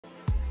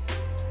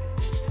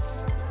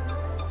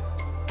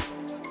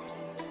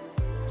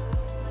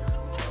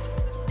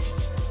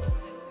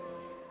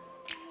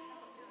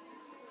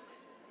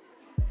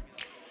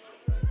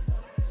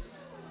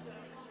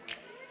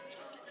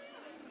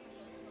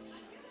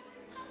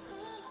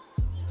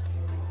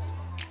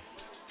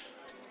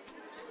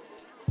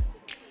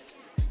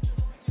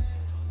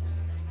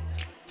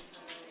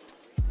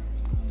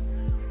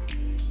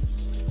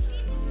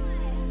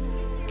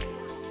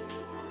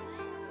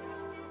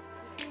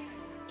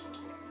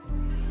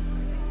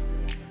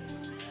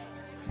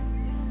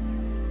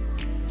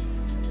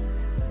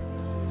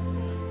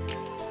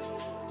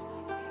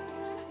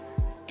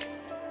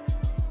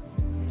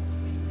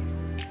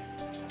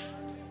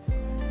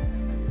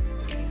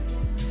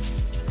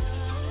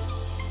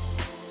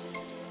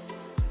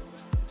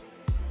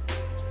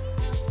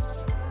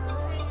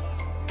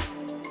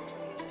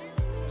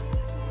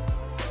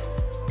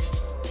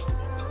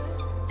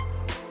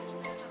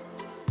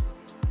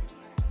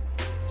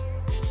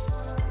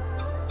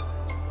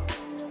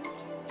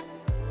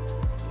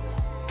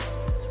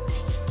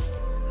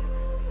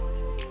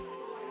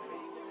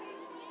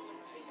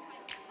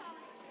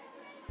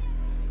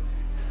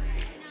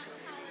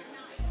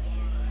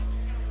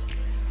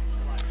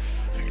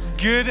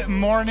Good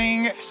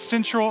morning,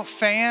 Central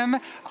Fam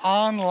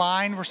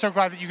online. We're so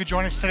glad that you could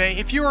join us today.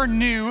 If you are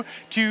new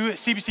to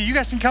CBC, you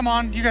guys can come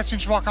on. You guys can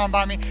just walk on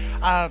by me.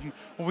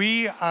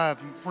 We're gonna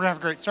have a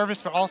great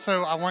service, but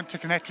also I want to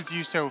connect with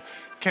you. So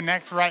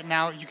connect right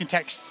now. You can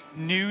text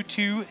new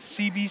to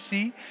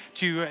CBC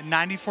to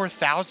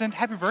 94,000.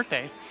 Happy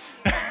birthday.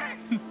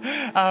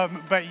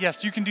 But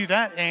yes, you can do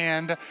that.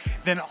 And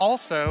then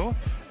also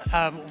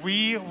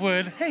we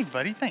would, hey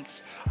buddy,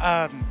 thanks.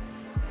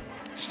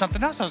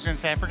 Something else I was going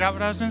to say. I forgot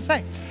what I was going to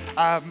say.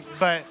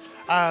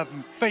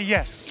 But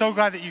yes, so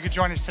glad that you could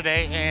join us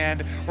today.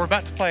 And we're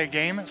about to play a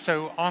game.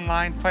 So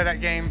online, play that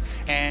game,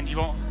 and you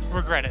won't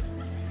regret it.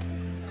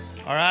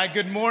 All right,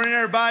 good morning,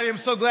 everybody. I'm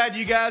so glad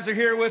you guys are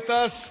here with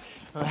us.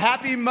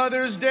 Happy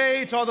Mother's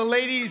Day to all the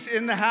ladies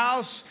in the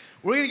house.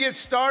 We're going to get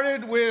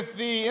started with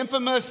the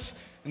infamous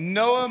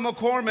Noah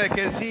McCormick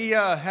as he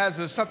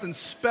has something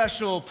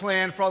special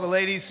planned for all the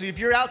ladies. So if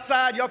you're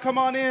outside, y'all come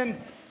on in.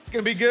 It's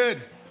going to be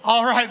good.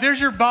 All right, there's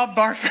your Bob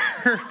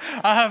Barker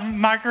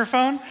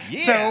microphone,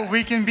 so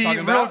we can be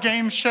real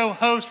game show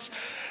hosts.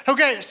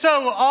 Okay,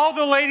 so all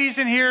the ladies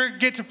in here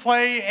get to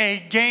play a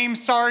game.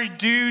 Sorry,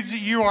 dudes,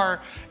 you are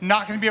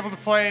not going to be able to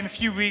play in a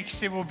few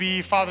weeks. It will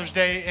be Father's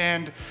Day,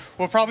 and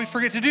we'll probably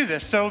forget to do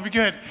this, so it'll be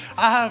good.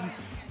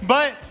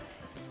 But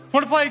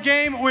want to play a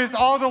game with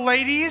all the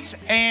ladies,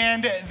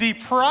 and the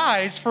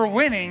prize for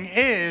winning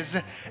is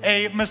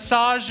a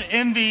Massage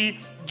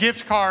Envy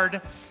gift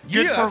card.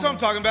 Good that's what I'm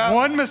talking about.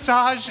 One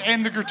massage,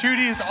 and the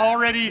gratuity is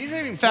already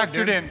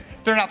factored in.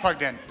 They're not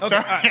plugged in.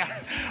 Okay,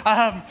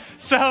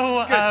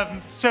 so,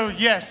 so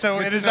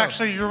it is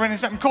actually, you're winning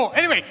something cool.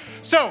 Anyway,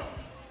 so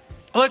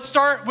let's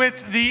start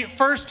with the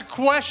first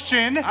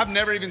question. I've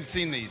never even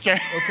seen these.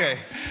 Okay.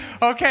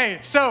 Okay,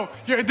 so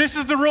this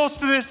is the rules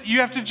to this. You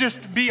have to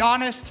just be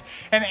honest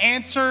and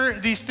answer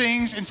these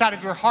things inside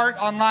of your heart.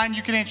 Online,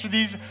 you can answer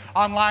these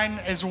online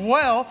as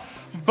well,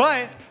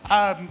 but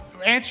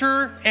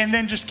answer and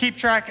then just keep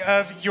track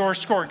of your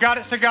score. Got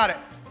it? So got it.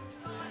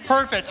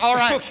 Perfect. All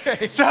right.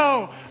 Okay.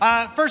 So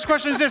first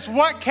question is this.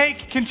 What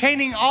cake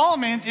containing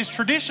almonds is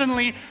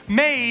traditionally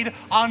made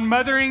on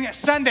Mothering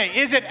Sunday?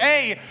 Is it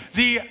A,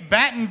 the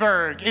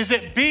Battenberg? Is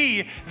it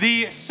B,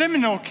 the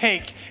Seminole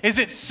cake? Is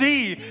it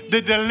C,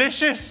 the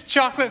delicious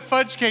chocolate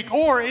fudge cake?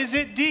 Or is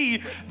it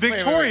D,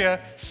 Victoria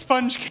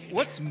sponge cake?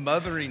 What's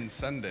Mothering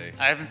Sunday?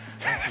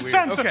 That's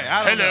weird. Okay,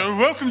 I don't know.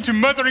 Welcome to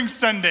Mothering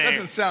Sunday.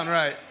 Doesn't sound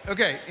right.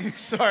 Okay,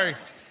 sorry.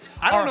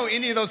 I don't know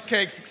any of those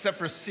cakes except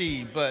for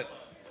C, but...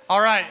 All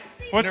right,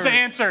 what's the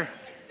answer?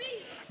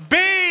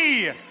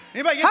 B!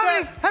 Anybody get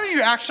that? How many of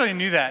you actually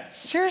knew that?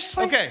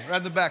 Seriously? Okay, right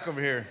in the back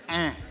over here.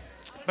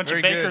 Bunch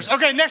of bakers. Good.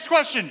 Okay, next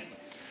question.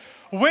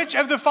 Which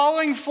of the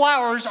following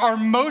flowers are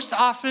most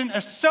often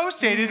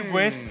associated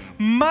with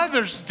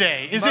Mother's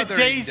Day? Is it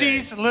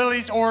daisies,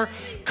 lilies, or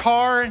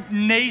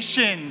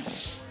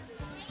carnations?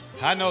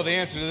 I know the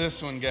answer to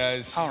this one,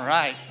 guys. All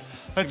right,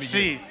 let's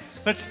see. Good.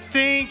 Let's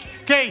think.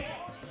 Okay,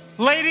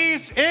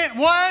 ladies, it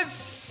was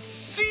C.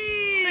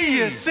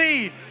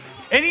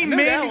 Any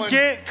men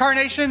get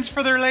carnations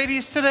for their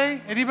ladies today?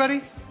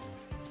 Anybody?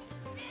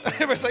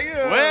 Everybody's like,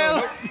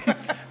 well,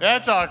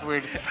 that's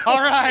awkward. All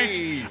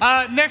right.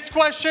 Next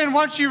question.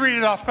 Why don't you read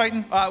it off,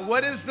 Clayton?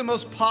 What is the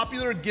most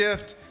popular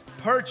gift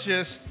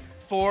purchased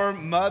for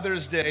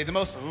Mother's Day? The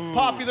most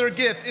popular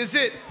gift. Is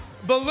it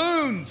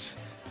balloons?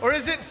 Or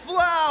is it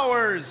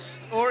flowers?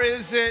 Or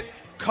is it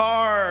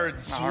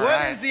cards?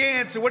 What is the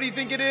answer? What do you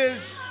think it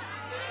is?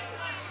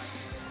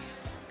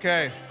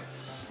 Okay.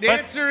 The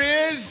answer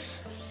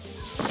is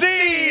C.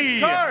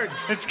 It's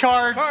cards. It's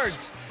cards.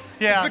 Cards.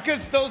 Yeah. It's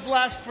because those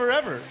last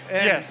forever.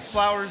 And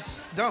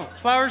flowers don't.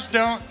 Flowers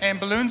don't, and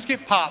balloons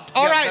get popped.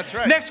 All right. That's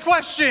right. Next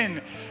question.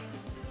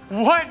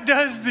 What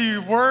does the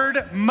word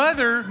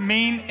mother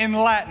mean in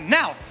Latin?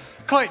 Now,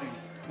 Clayton.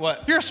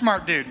 What? You're a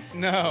smart dude.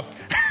 No.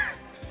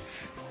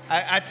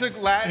 I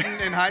took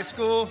Latin in high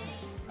school.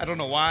 I don't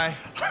know why.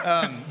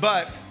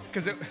 But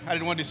because I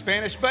didn't want to do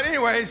Spanish. But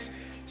anyways,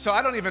 so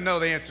I don't even know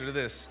the answer to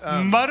this.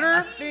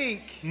 Mutter? I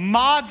think.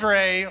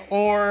 Madre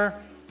or...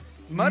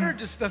 Mutter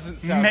just doesn't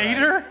sound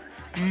Mater?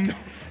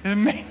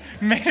 Right.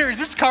 Mater? Is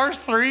this Cars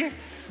 3? Is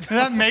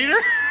that Mater?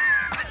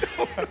 I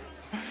don't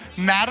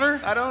Matter?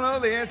 I don't know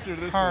the answer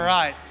to this one. All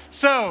right.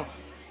 So,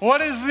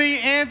 what is the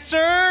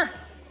answer?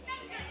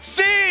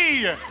 C.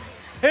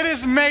 It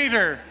is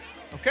Mater.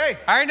 Okay.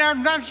 All right, now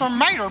I'm some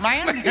Mater,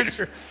 man.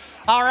 Mater.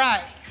 All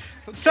right.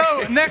 Okay.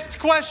 So, next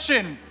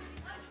question.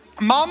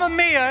 Mamma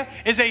Mia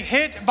is a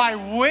hit by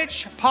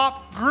which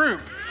pop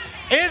group?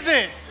 Is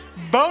it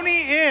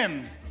Boney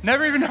M?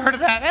 Never even heard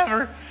of that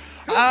ever.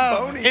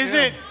 Is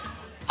it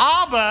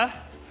ABBA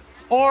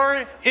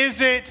or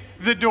is it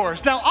The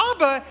Doors? Now,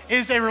 ABBA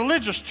is a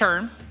religious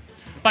term,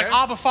 like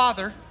Abba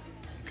Father.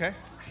 Okay.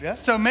 Yeah.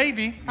 So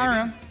maybe. I don't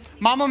know.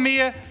 Mamma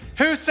Mia.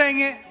 Who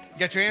sang it?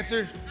 Got your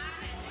answer?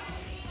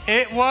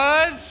 It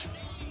was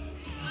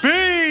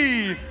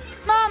B.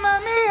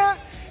 Mamma Mia.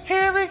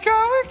 Here we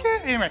go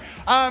again. Anyway,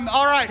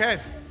 all right. Okay.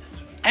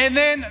 And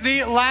then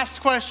the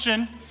last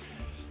question.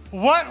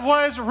 What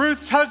was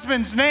Ruth's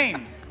husband's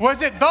name?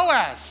 Was it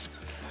Boaz?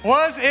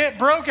 Was it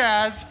broke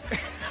as?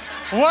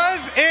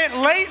 Was it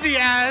lazy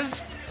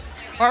as?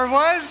 Or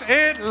was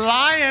it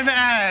lying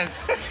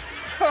as?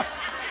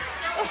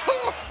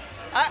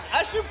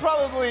 I should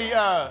probably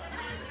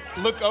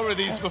look over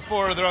these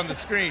before they're on the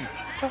screen.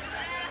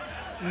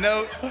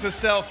 Note to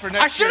self for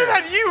next year. I should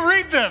have had you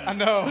read them. I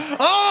know.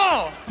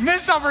 Oh,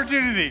 missed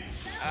opportunity.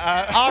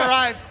 All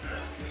right.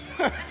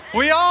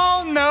 We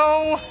all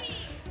know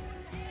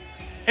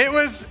it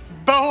was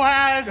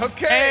Boaz.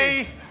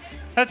 Okay.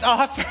 That's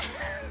awesome.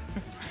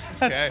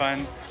 That's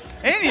fun.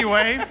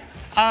 Anyway,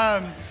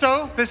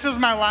 so this is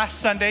my last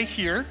Sunday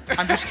here.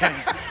 I'm just kidding.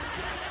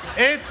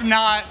 It's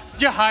not.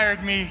 You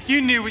hired me.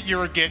 You knew what you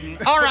were getting.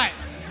 All right.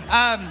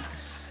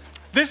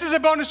 This is a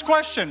bonus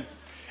question.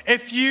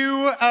 If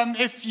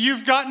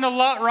you've gotten a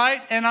lot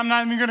right, and I'm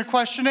not even going to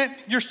question it,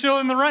 you're still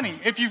in the running.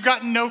 If you've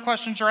gotten no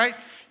questions right,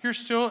 you're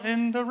still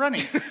in the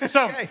running.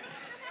 So, okay.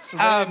 So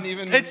they didn't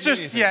even it's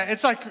just anything. Yeah,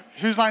 it's like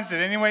whose lines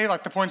did anyway.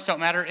 Like the points don't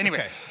matter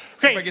anyway.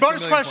 Okay.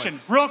 Bonus question,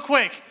 real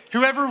quick.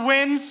 Whoever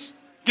wins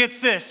gets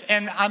this,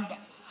 and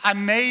I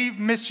may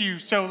miss you.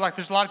 So like,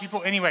 there's a lot of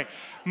people anyway.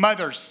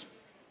 Mothers,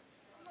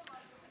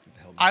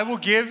 I will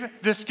give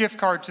this gift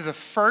card to the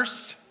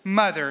first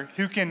mother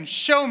who can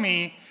show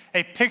me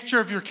a picture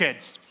of your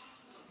kids.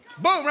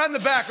 Boom, right in the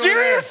back.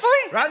 Seriously?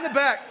 Right in the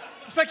back.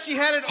 It's like she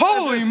had it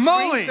Holy as a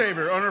moly.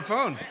 screensaver on her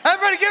phone.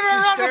 Everybody give her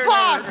a round of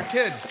applause. Her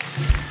kid.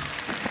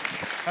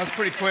 That was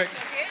pretty quick.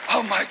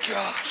 Oh my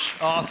gosh.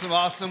 Awesome,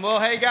 awesome. Well,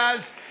 hey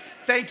guys,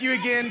 thank you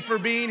again for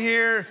being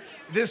here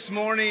this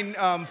morning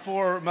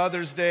for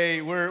Mother's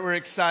Day. We're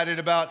excited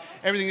about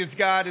everything that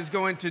God is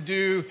going to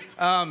do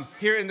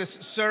here in this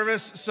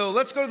service. So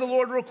let's go to the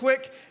Lord real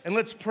quick and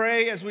let's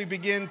pray as we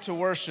begin to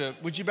worship.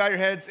 Would you bow your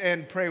heads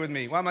and pray with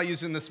me? Why am I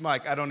using this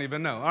mic? I don't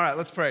even know. All right,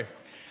 let's pray.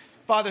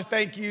 Father,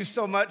 thank you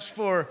so much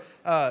for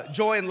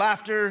joy and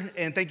laughter,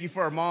 and thank you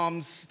for our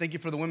moms. Thank you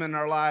for the women in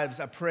our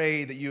lives. I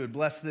pray that you would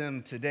bless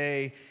them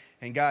today.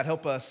 And God,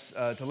 help us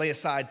to lay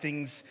aside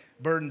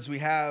burdens we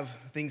have,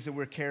 things that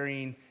we're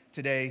carrying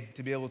today,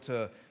 to be able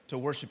to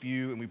worship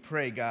you. And we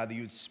pray, God, that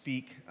you would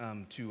speak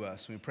to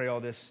us. We pray all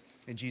this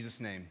in Jesus'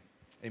 name.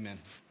 Amen.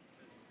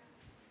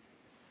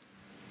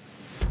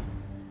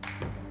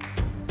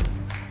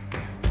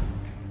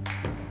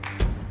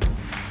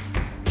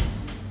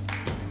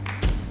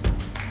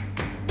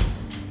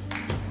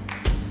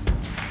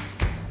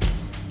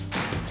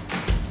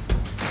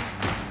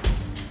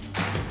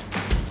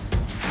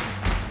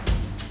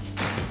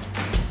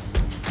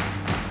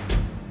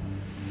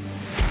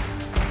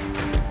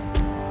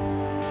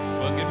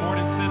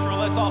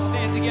 Let's all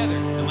stand together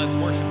and let's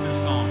worship through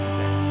song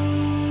today.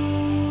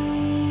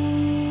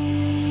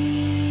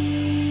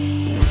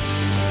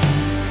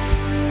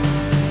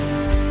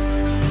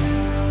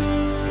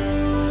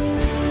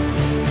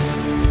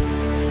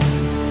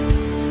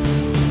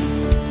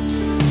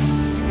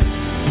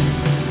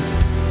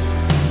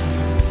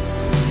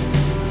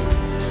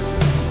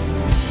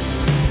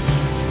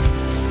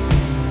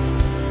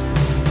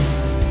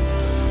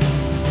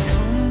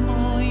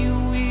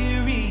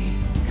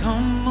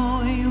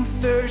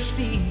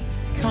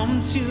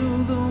 Come to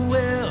the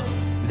well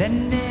that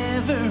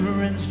never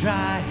runs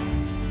dry.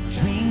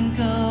 Drink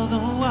of the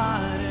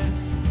water,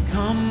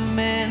 come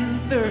and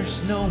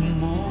thirst no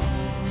more.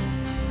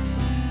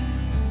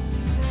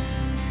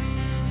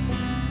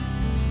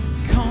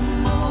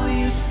 Come all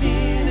you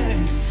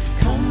sinners,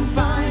 come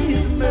find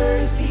his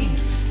mercy.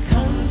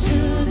 Come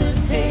to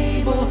the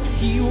table,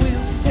 he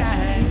will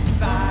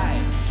satisfy.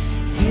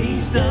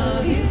 Taste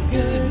of his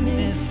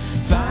goodness,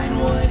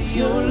 find what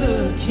you're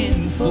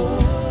looking for.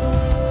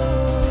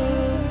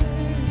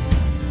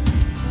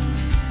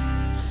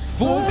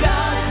 For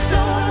God so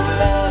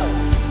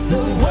loved the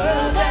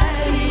world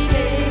that he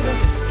gave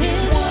us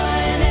his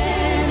one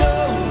and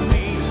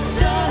only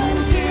Son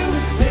to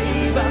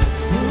save us.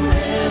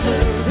 Whoever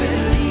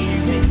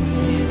believes in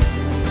him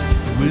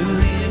will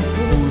live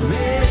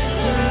forever.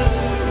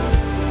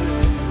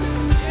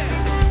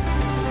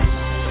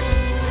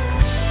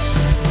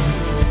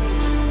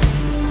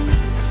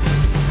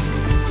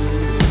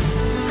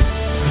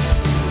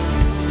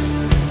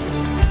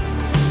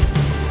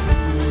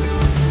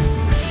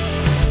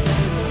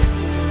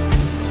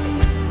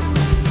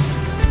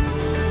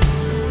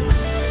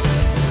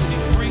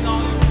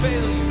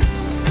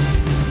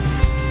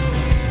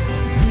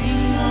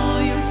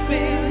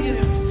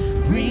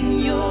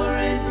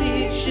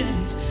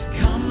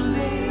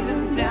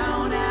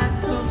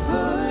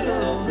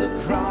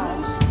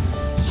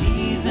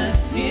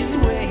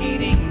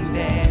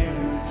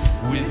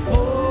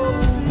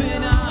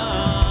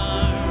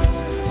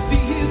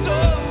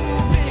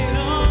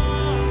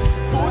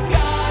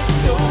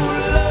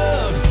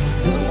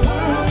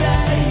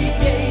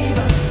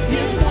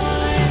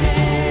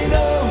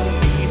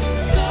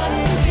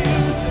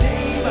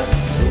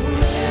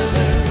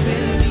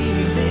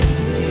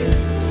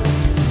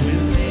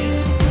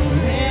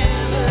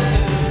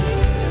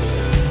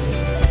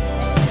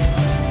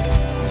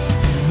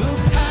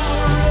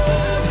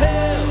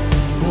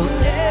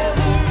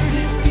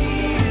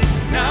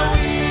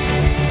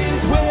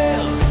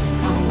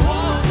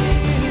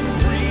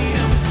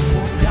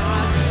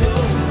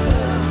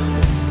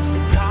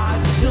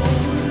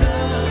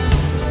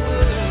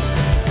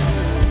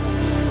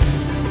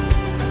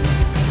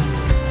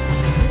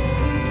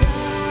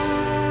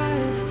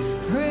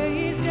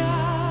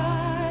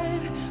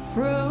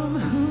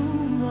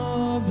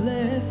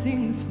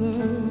 blessings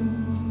flow.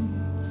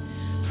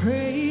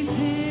 Praise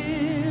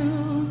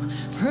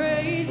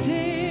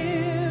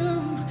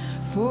Him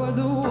for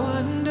the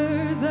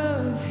wonders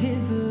of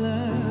His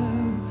love.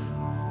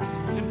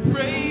 And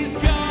praise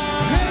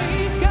God.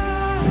 Praise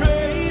God.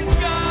 Praise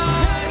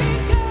God.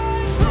 Praise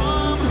God.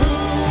 From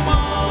whom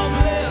all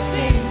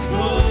blessings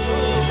flow.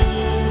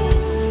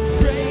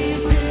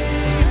 Praise Him.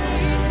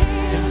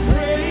 And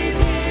praise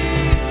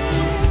Him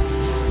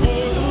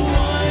for the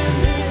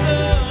wonders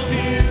of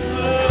His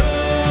love.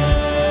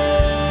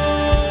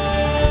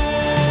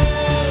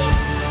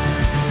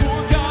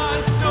 For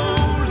God so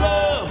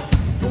loved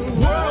the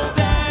world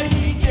that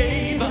He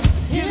gave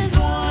us His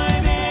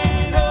one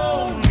and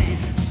only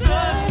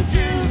Son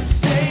to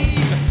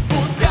save.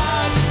 For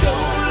God so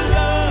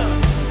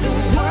loved the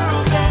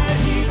world that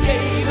He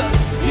gave us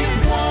His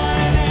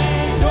one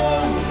and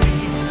only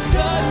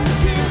Son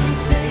to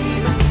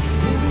save us.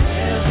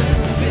 Whoever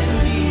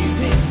believes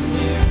in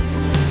Him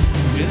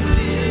will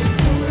live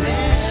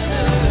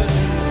forever.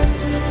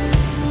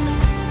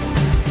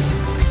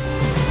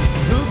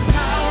 The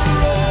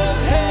power of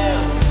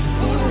hell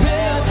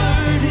forever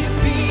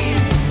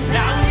defeated.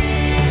 Now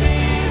it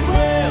is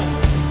well.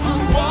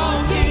 I'm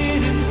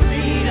walking in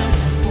freedom.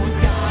 For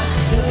God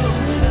so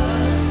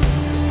loved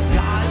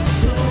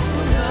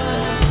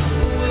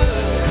the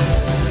world.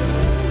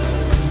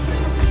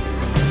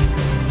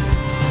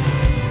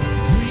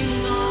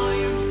 Bring all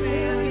your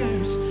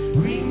failures,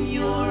 bring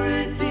your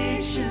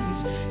addictions.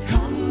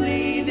 Come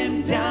lay them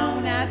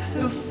down at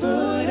the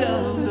foot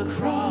of the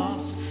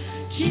cross.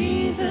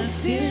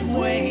 Jesus is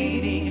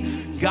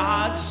waiting.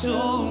 God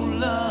so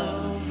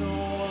loved the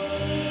world.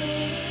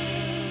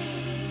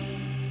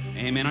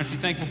 Amen. Aren't you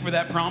thankful for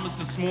that promise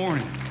this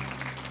morning?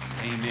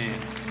 Amen.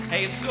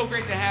 Hey, it's so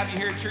great to have you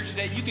here at church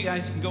today. You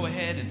guys can go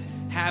ahead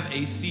and have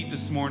a seat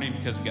this morning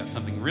because we got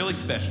something really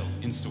special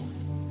in store.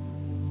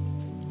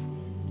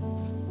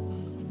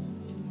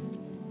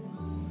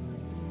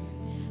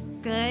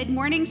 Good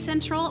morning,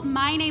 Central.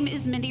 My name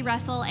is Mindy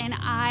Russell, and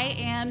I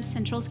am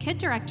Central's Kid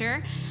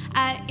Director.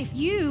 If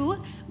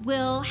you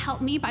will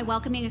help me by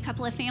welcoming a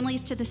couple of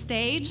families to the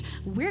stage,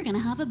 we're going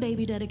to have a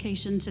baby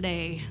dedication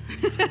today.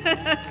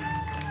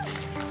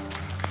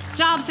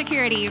 Job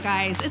security, you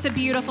guys. It's a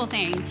beautiful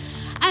thing.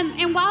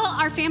 And while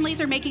our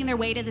families are making their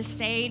way to the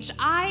stage,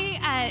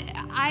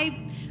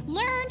 I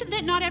learned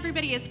that not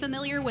everybody is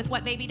familiar with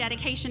what baby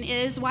dedication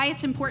is, why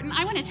it's important.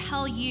 I want to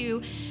tell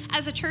you,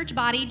 as a church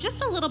body,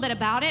 just a little bit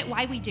about it,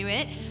 why we do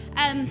it.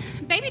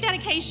 Baby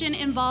dedication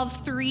involves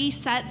 3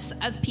 sets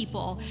of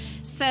people.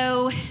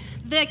 So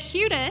the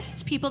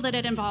cutest people that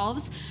it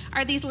involves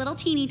are these little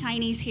teeny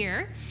tinies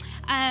here.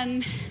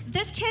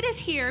 This kid is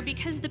here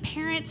because the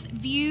parents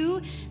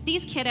view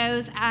these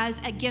kiddos as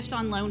a gift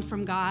on loan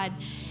from God.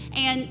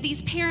 And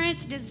these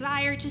parents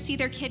desire to see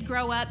their kid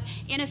grow up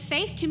in a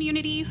faith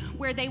community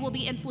where they will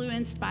be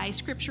influenced by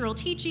scriptural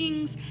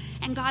teachings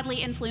and godly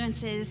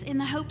influences in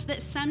the hopes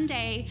that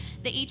someday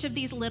that each of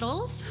these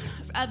littles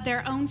of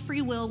their own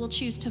free will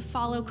choose to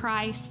follow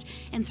Christ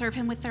and serve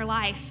Him with their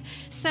life.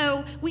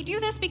 So we do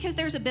this because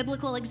there's a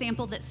biblical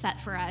example that's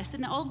set for us. In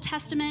the Old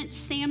Testament,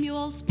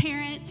 Samuel's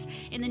parents.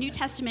 In the New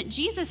Testament,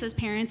 Jesus's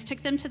parents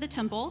took them to the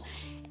temple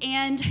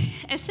and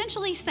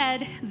essentially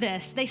said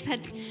this. They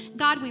said,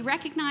 God, we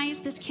recognize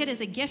this kid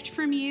is a gift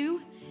from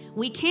you.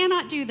 We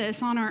cannot do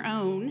this on our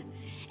own.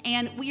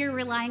 And we are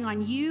relying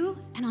on you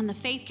and on the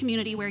faith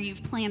community where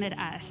you've planted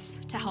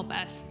us to help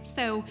us.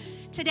 So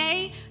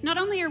today, not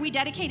only are we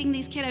dedicating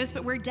these kiddos,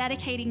 but we're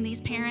dedicating these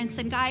parents.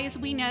 And guys,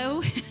 we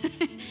know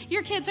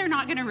your kids are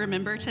not going to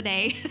remember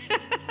today,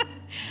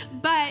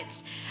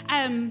 but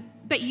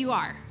you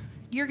are.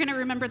 You're going to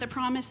remember the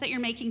promise that you're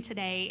making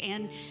today.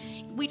 And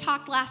we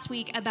talked last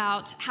week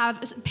about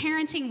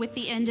parenting with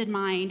the end in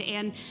mind.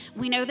 And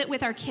we know that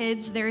with our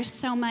kids, there is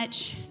so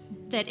much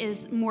that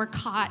is more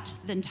caught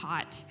than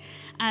taught.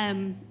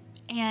 And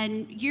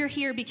you're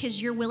here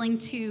because you're willing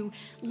to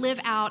live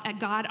out a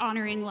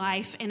God-honoring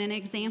life and an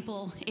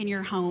example in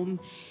your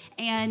home.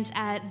 And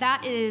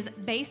that is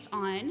based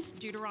on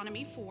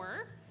Deuteronomy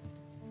 4.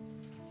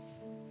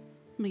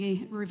 Let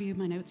me review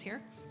my notes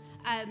here.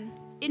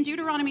 In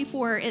Deuteronomy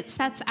 4, it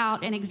sets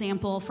out an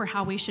example for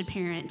how we should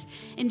parent.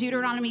 In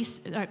Deuteronomy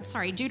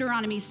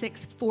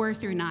 6, 4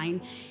 through 9.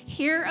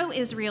 Hear, O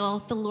Israel,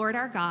 the Lord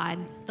our God,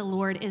 the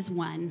Lord is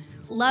one.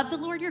 Love the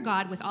Lord your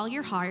God with all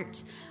your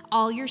heart,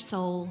 all your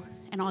soul,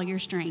 and all your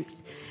strength.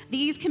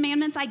 These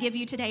commandments I give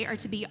you today are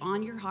to be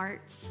on your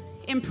hearts.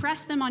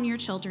 Impress them on your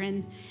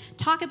children.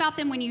 Talk about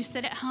them when you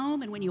sit at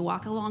home and when you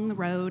walk along the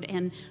road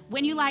and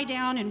when you lie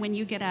down and when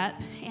you get up.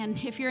 And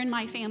if you're in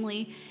my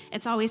family,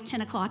 it's always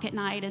 10 o'clock at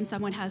night and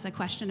someone has a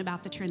question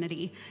about the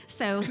Trinity.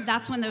 So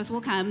that's when those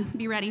will come.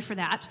 Be ready for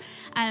that.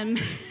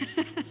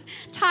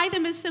 Tie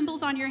them as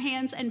symbols on your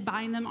hands and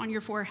bind them on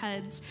your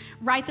foreheads.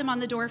 Write them on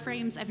the door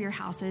frames of your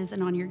houses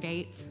and on your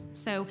gates.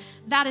 So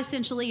that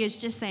essentially is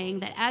just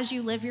saying that as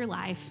you live your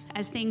life,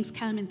 as things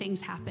come and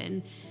things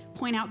happen,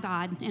 point out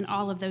God in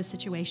all of those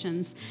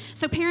situations.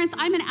 So parents,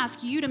 I'm going to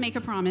ask you to make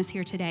a promise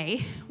here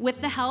today.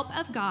 With the help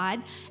of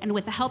God and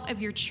with the help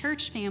of your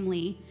church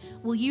family,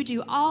 will you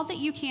do all that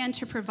you can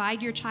to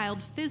provide your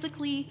child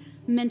physically,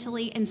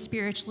 mentally, and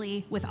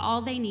spiritually with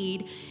all they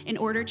need in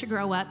order to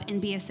grow up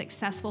and be a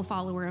successful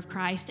follower of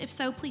Christ? If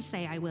so, please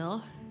say, I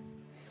will.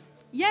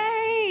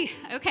 Yay!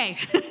 Okay,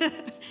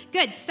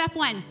 good. Step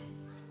one.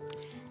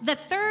 The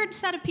third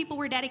set of people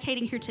we're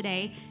dedicating here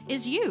today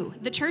is you,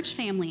 the church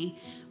family.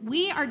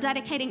 We are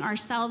dedicating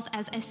ourselves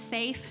as a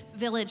safe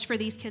village for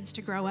these kids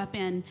to grow up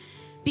in,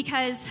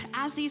 because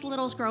as these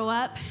littles grow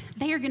up,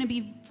 they are going to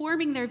be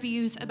forming their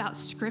views about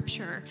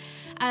Scripture,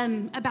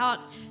 about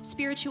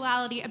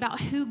spirituality, about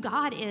who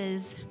God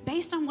is,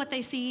 based on what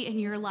they see in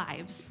your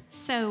lives.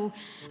 So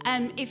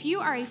if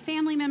you are a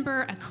family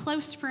member, a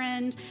close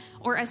friend,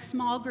 or a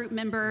small group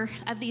member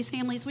of these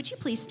families, would you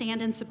please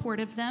stand in support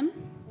of them?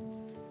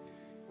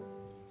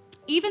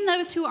 Even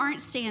those who aren't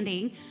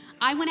standing,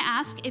 I want to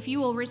ask if you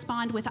will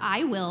respond with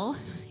I will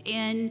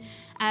in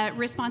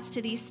response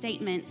to these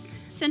statements.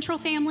 Central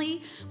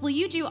family, will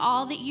you do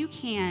all that you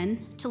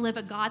can to live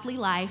a godly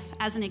life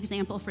as an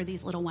example for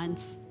these little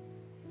ones?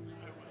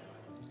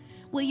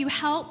 Will you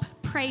help,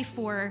 pray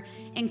for,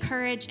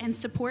 encourage, and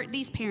support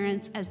these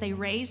parents as they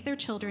raise their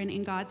children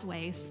in God's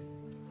ways?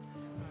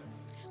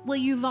 Will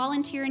you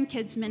volunteer in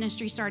kids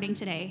ministry starting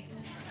today?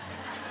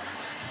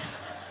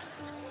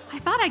 I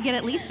thought I'd get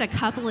at least a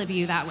couple of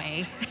you that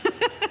way.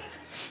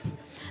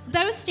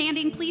 Those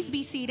standing, please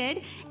be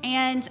seated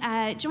and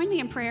join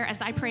me in prayer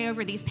as I pray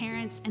over these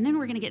parents, and then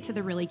we're going to get to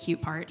the really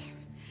cute part.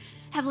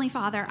 Heavenly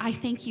Father, I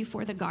thank you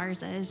for the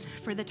Garzas,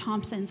 for the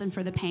Thompsons, and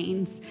for the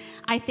Paynes.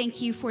 I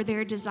thank you for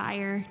their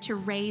desire to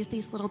raise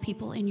these little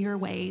people in your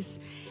ways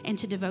and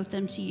to devote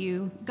them to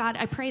you. God,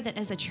 I pray that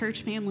as a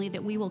church family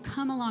that we will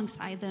come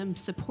alongside them,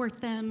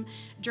 support them,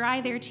 dry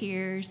their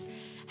tears,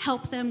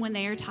 help them when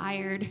they are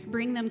tired,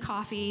 bring them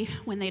coffee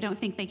when they don't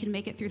think they can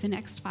make it through the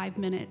next 5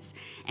 minutes,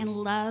 and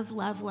love,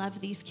 love, love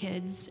these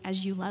kids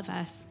as you love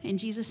us. In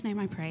Jesus' name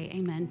I pray,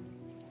 amen.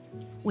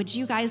 Would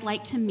you guys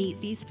like to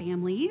meet these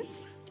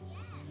families?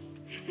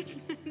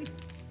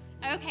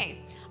 Okay,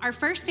 our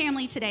first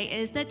family today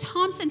is the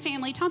Thompson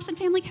family. Thompson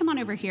family, come on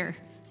over here.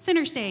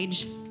 Center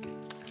stage.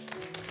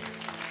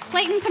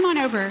 Clayton, come on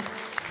over.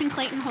 Can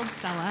Clayton hold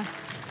Stella?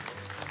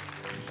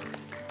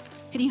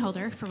 Can you hold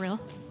her, for real?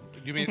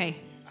 You mean, okay.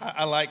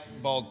 I like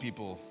bald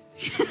people.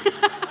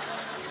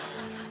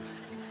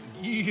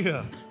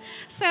 Yeah.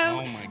 So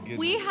oh my goodness.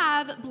 We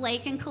have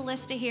Blake and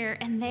Callista here,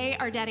 and they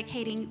are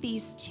dedicating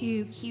these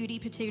two cutie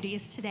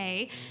patooties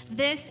today.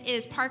 This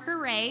is Parker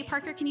Ray.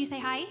 Parker, can you say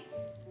hi?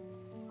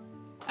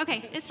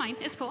 Okay, it's fine.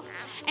 It's cool.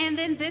 And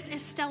then this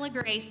is Stella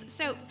Grace.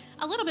 So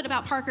a little bit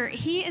about Parker.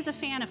 He is a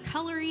fan of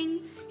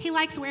coloring. He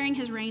likes wearing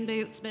his rain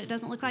boots, but it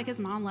doesn't look like his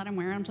mom let him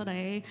wear them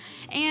today.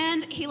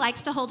 And he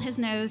likes to hold his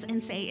nose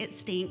and say it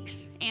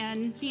stinks.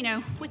 And, you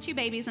know, with two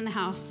babies in the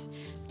house,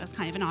 that's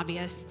kind of an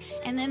obvious.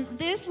 And then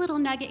this little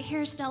nugget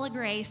here, Stella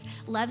Grace,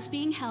 loves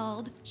being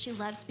held. She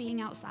loves being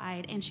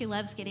outside, and she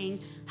loves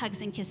getting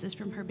hugs and kisses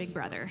from her big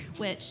brother,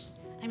 which,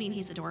 I mean,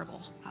 he's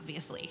adorable,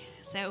 obviously.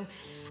 So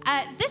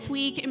this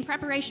week, in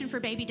preparation for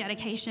baby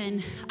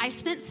dedication, I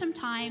spent some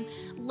time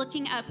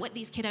looking up what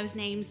these kiddos'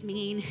 names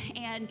mean,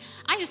 and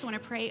I just want to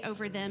pray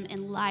over them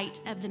in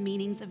light of the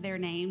meanings of their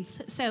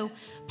names. So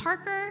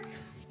Parker,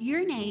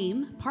 your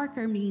name,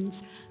 Parker,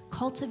 means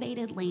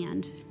cultivated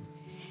land.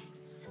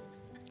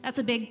 That's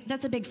a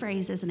big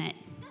phrase, isn't it?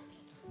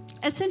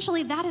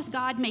 Essentially, that is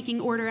God making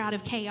order out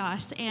of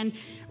chaos. And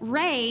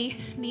Ray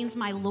means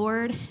my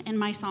Lord and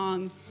my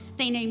song.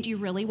 They named you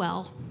really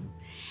well.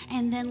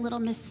 And then little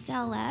Miss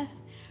Stella.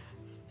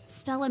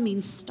 Stella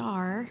means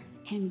star,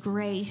 and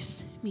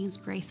grace means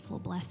graceful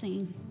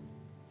blessing.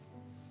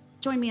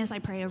 Join me as I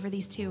pray over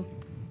these two.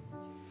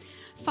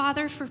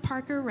 Father, for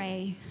Parker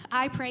Ray,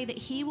 I pray that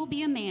he will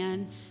be a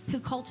man who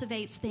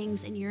cultivates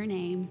things in your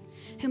name,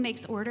 who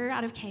makes order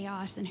out of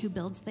chaos, and who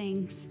builds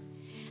things.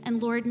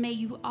 And Lord, may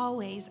you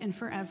always and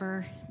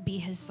forever be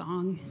his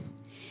song.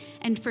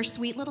 And for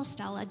sweet little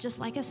Stella, just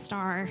like a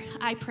star,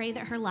 I pray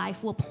that her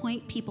life will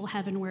point people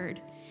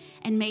heavenward,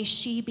 and may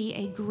she be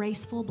a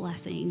graceful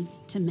blessing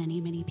to many,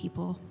 many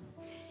people.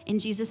 In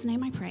Jesus'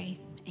 name I pray,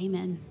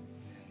 amen.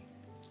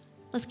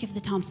 Let's give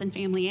the Thompson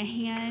family a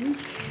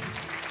hand.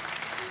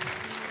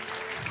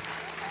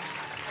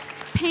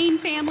 Payne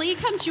family,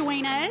 come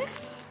join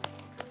us.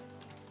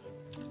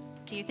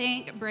 Do you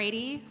think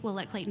Brady will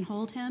let Clayton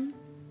hold him?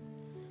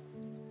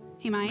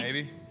 He might.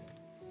 Maybe.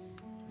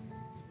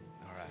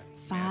 All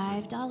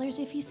right. $5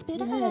 if you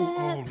spit up.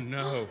 Oh,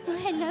 no. Oh,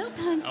 hello,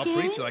 pumpkin.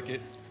 I'll preach like it.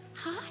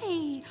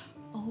 Hi.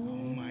 Oh,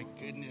 my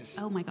goodness.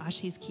 Oh my gosh,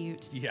 he's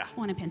cute. Yeah. I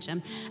want to pinch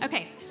him.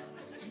 Okay.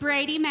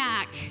 Brady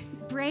Mac.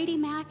 Brady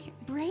Mac.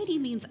 Brady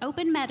means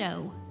open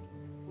meadow.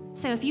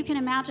 So if you can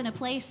imagine a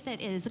place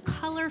that is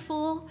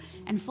colorful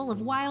and full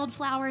of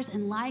wildflowers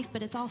and life,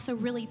 but it's also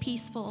really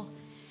peaceful.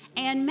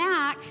 And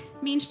Mac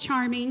means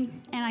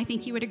charming, and I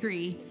think you would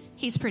agree.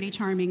 He's pretty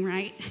charming,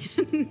 right?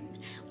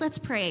 Let's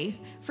pray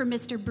for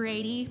Mr.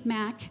 Brady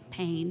Mac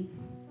Payne.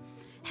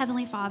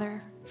 Heavenly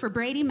Father, for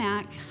Brady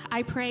Mack,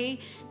 I pray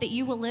that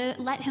you will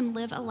let him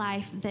live a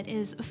life that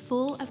is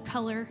full of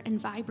color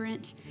and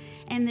vibrant,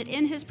 and that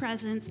in his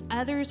presence,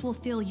 others will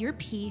feel your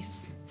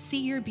peace,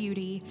 see your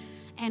beauty,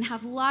 and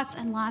have lots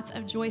and lots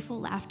of joyful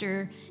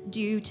laughter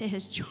due to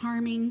his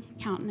charming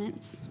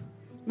countenance.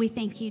 We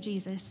thank you,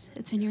 Jesus.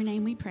 It's in your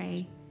name we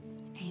pray.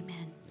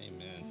 Amen.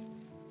 Amen.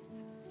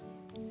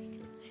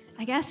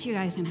 I guess you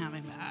guys can have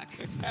him back.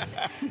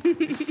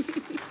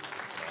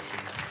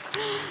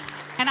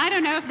 And I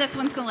don't know if this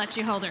one's going to let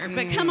you hold her,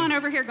 but come on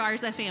over here,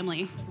 Garza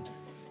family.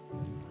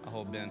 I'll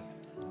hold Ben.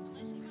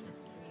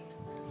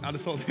 I'll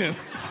just hold him.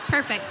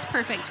 Perfect,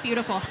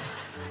 beautiful.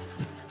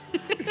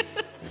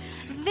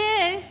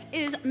 This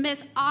is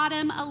Miss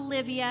Autumn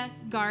Olivia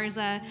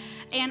Garza,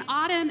 and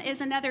Autumn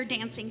is another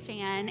dancing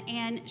fan,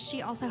 and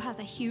she also has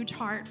a huge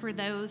heart for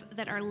those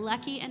that are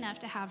lucky enough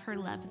to have her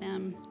love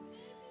them.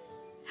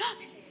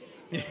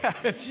 Yeah,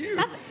 it's you.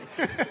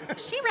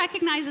 She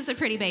recognizes a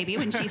pretty baby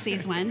when she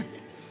sees one.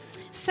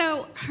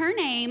 So her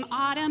name,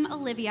 Autumn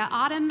Olivia.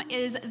 Autumn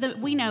is,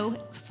 we know,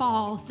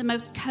 fall, the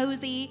most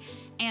cozy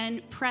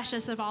and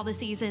precious of all the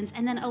seasons.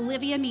 And then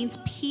Olivia means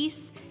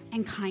peace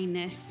and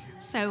kindness.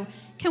 So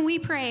can we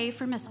pray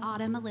for Miss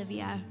Autumn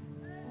Olivia?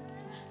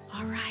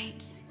 All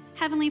right.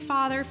 Heavenly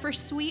Father, for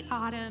sweet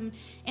Autumn,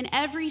 in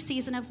every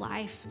season of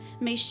life,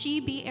 may she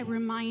be a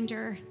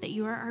reminder that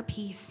you are our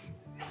peace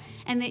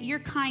and that your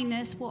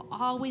kindness will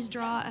always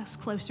draw us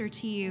closer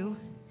to you.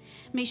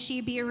 May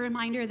she be a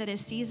reminder that as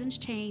seasons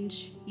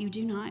change, you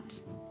do not.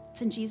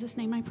 It's in Jesus'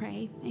 name I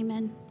pray.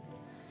 Amen.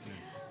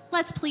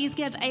 Let's please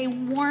give a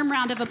warm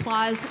round of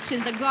applause to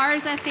the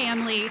Garza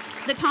family,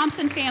 the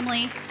Thompson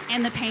family,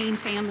 and the Payne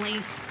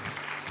family.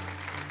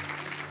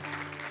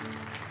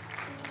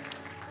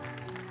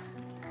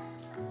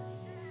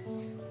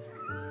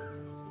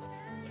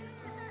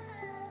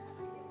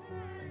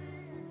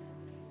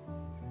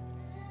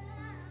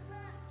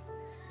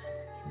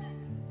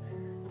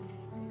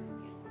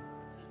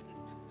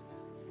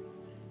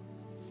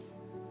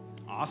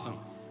 Awesome.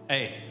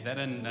 Hey, that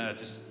didn't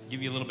just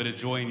give you a little bit of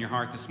joy in your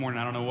heart this morning.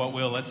 I don't know what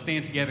will. Let's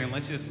stand together and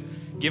let's just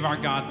give our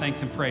God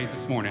thanks and praise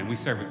this morning. We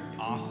serve an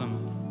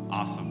awesome,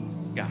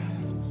 awesome God.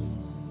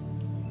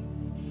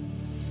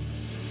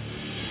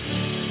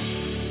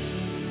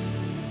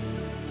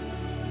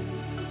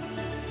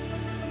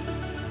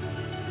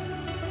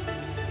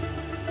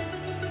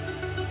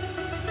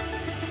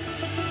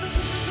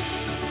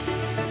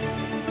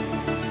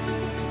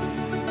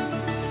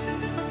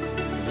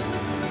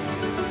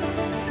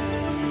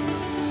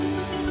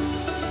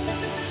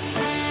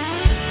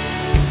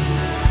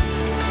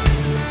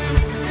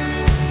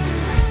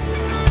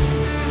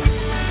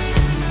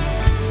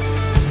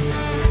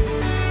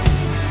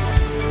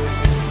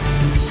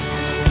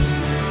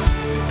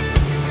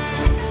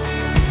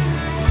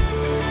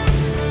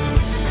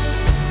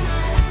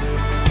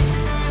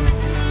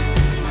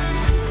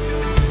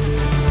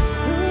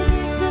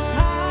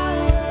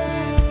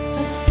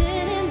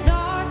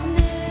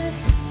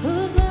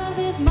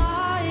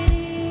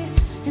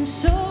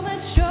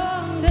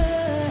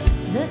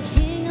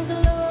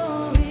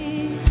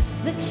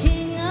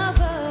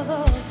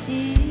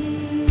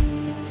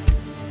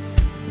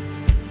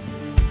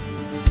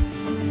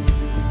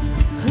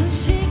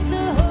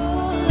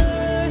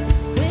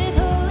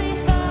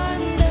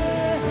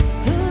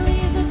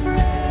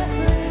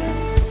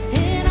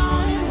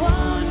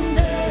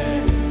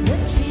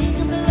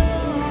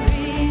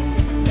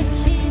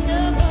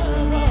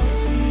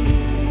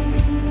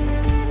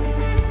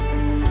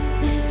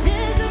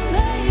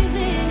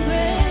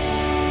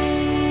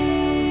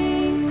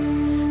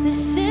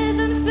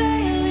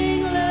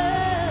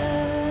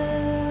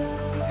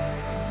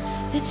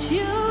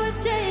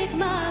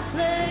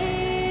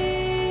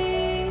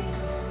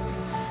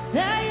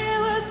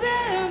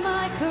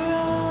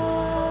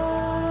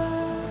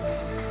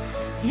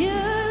 You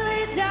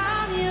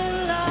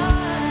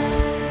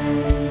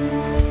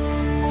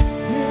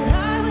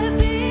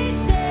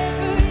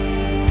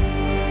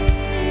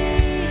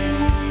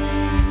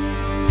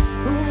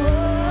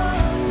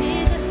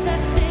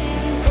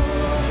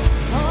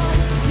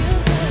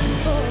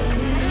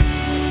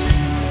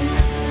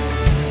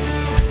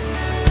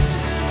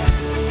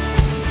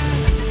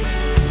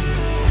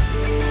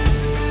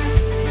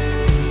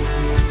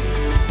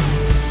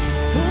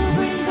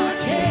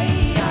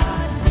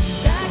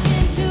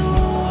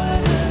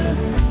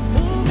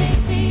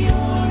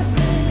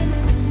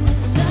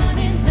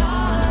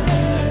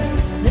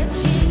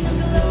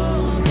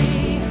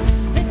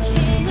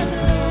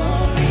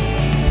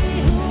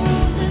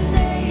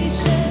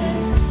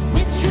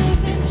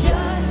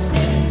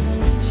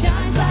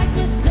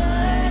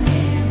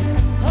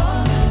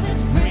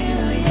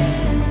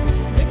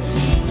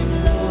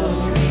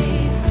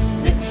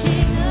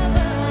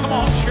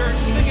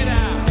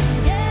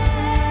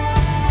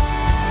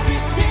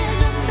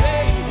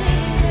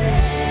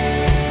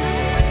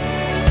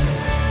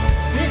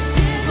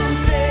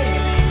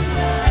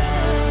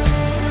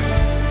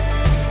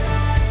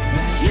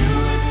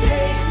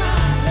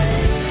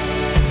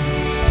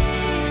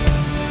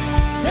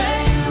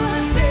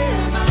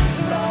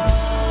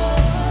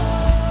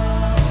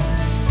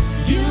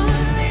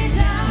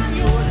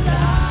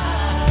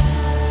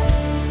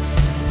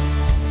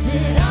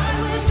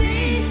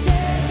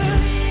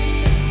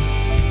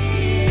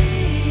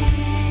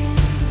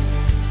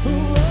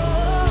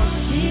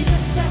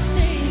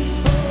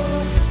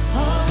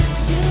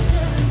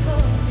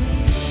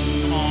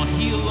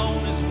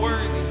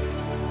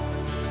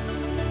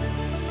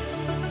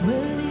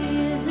Worthy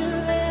is the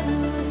Lamb who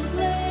was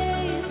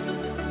slain.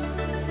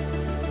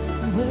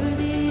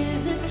 Worthy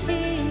is the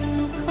King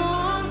who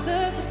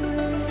conquered the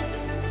grave.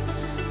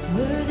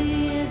 Worthy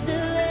is the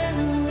Lamb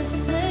who was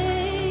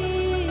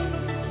slain.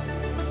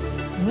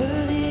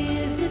 Worthy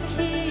is the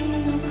King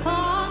who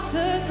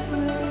conquered the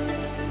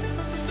grave.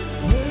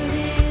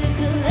 Worthy is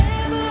the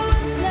Lamb who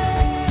was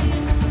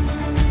slain.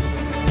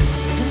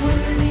 And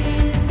worthy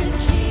is the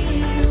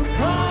King who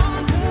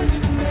conquers the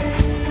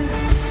grave.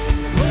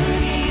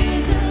 Worthy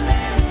is the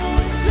Lamb who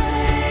was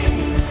slain.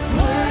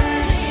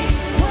 Worthy,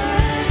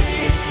 worthy,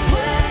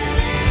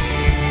 worthy.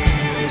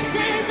 This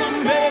is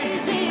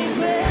amazing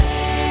grace.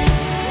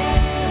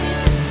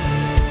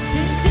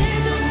 This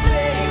is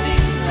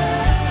unfailing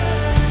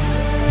love.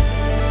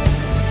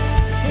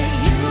 That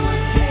you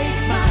would take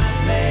my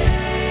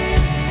place.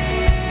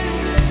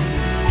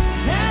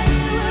 That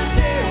you would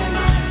bear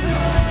my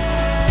cross.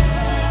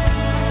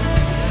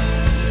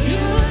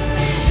 You would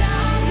lay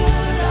down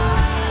your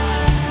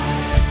life.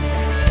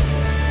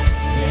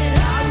 That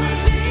I would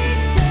be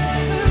set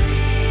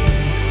free.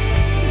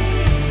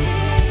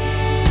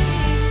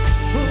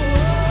 Oh,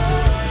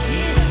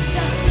 Jesus,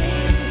 I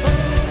sing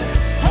for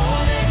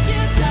all that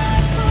you've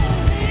done for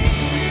me.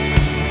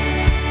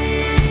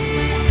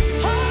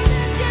 All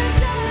that you've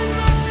done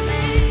for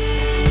me.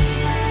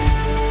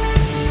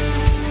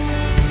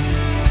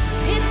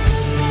 It's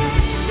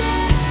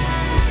amazing.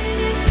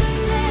 It's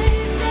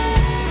amazing.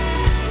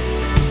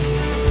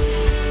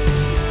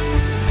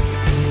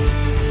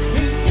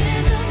 This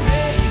is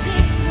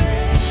amazing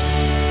grace.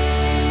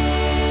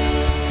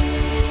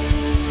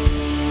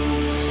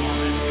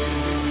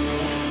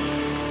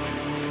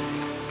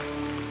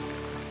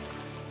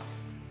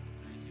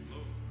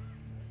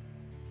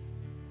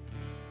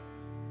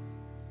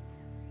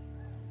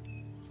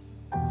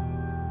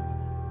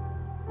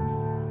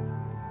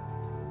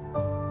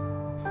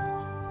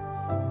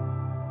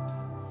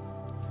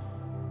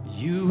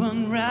 You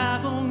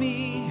unravel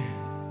me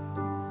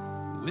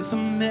with a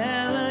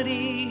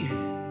melody,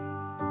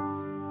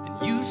 and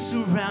you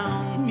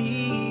surround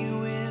me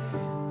with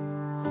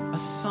a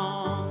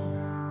song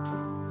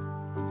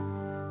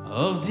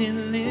of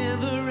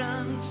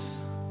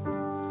deliverance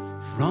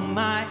from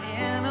my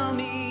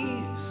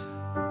enemies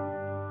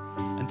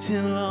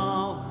until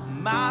all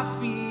my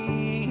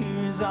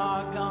fears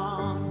are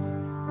gone.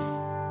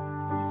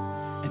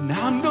 And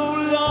I'm no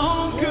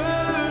longer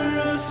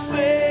a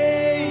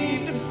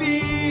slave to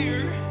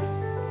fear.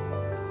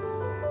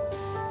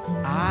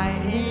 I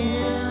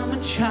am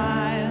a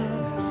child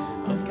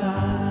of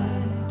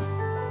God.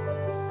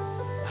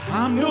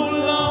 I'm no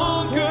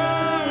longer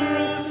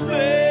a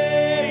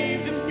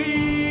slave to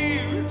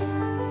fear.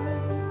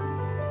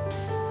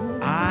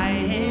 I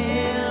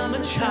am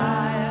a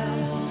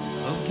child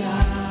of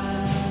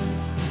God.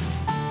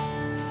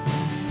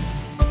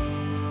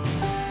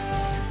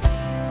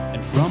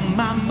 And from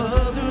my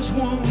mother's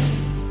womb,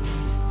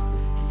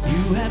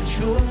 you have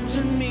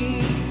chosen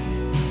me.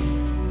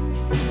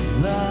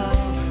 Love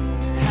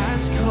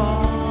has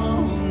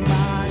called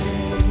my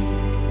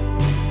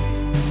name,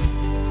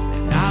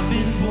 and I've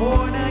been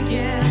born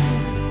again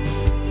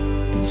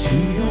into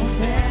your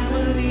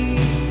family.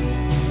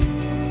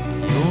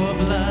 Your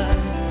blood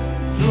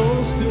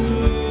flows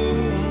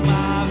through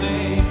my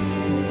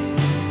veins.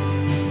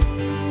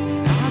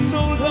 And I'm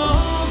no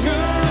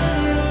longer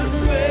a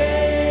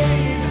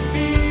slave to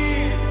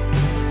fear.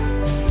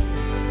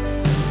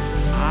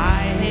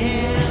 I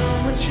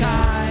am a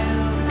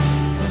child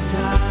of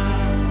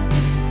God.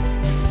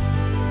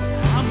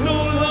 I'm no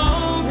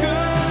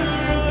longer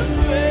a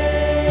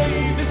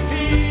slave to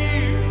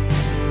fear.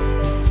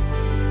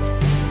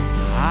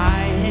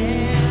 I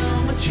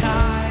am a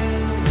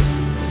child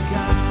of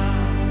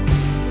God.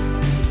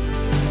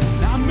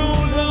 I'm no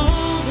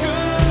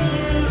longer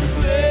a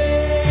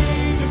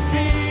slave to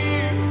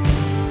fear.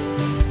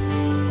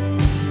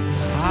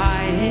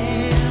 I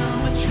am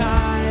a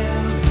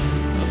child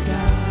of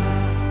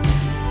God.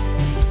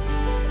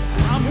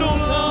 I'm no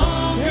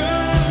longer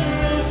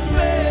a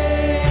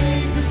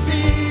slave to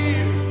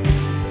fear.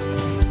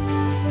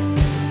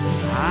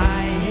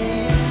 I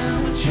am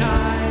a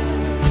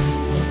child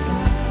of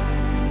God.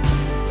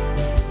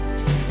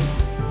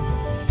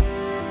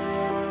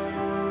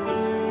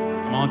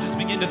 Come on, just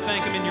begin to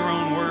thank Him in your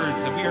own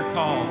words that we are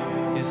called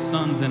His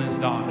sons and His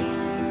daughters.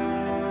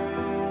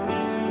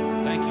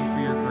 Thank you for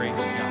your grace,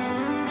 God.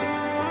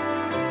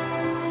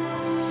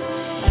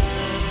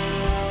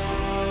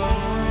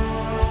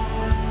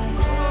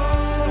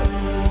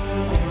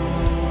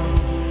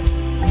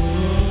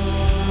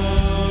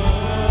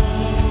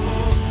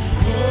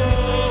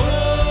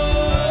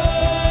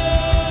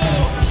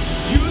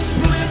 You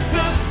split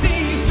the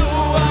sea so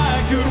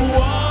I could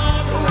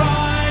walk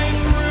right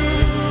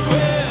through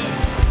it.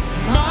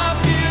 My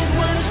fears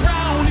were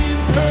drowned in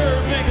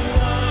perfect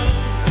love.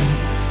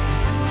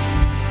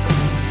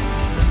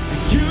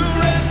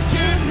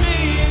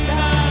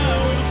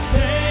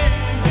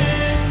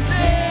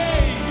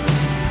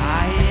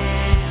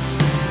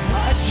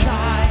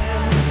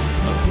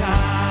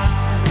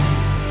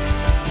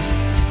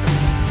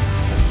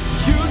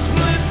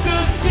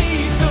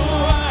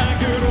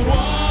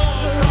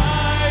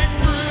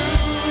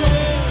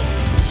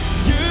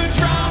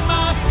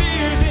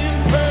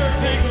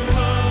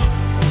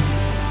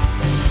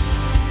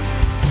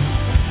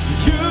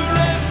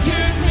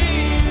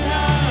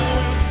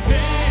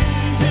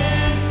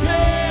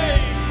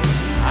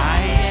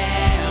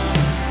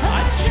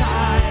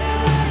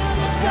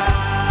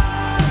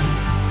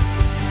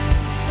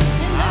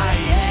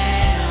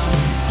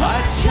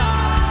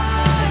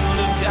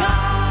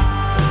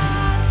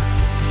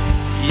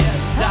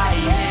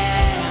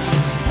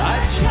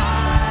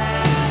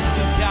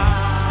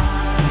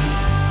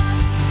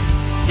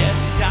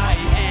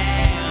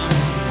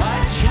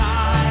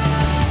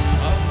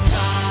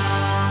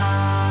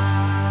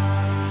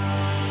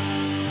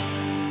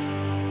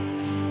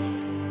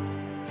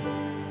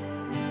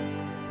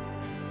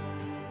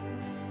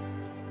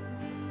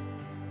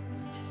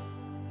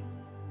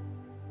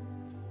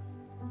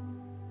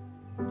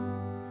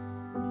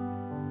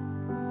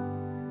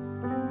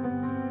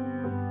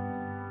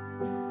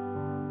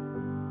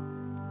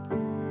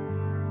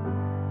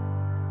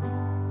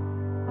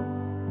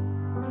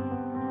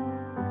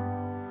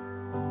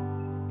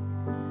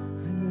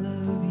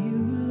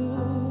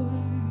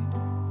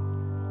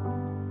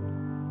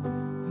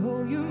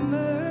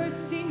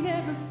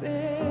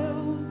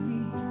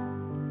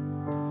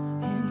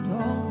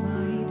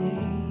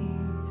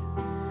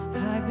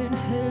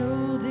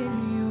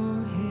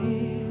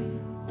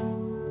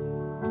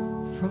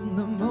 From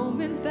the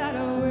moment that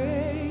I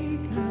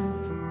wake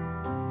up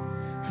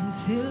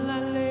until I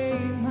lay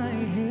my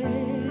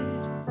head,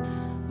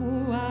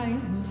 oh, I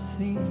will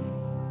sing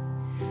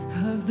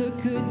of the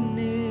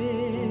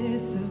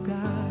goodness of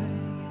God.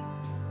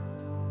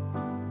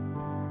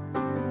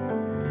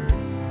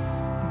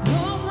 'Cause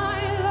all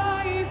my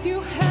life you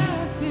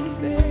have been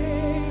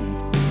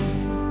faithful.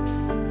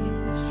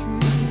 Yes, it's true,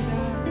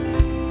 God.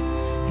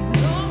 And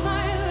all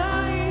my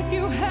life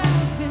you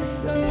have been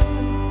so good.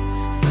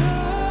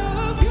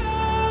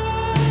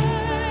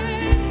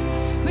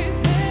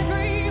 With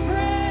every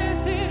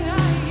breath that I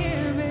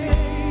am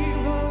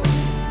able,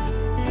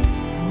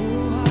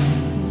 oh, I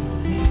will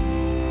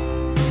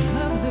sing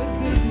of the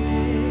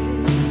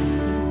goodness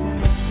of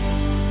God.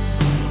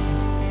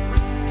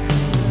 I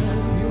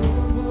love your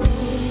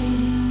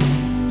voice,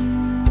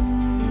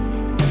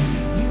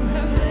 'cause you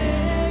have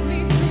led me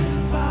through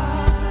the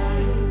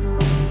fire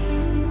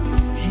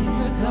in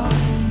the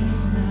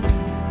darkest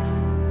nights.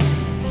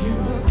 You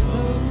are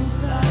close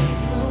like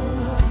no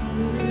other.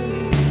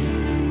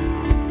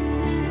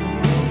 I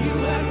know you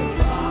as a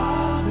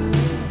father.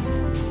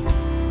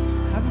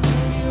 I've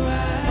known you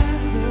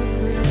as a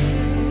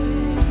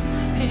friend,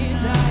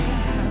 and I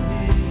have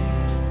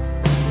lived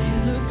in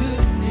the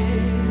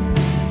goodness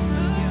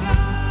of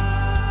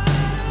God.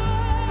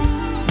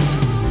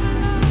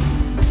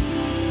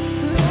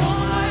 'Cause all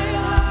my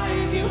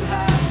life you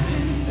have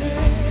been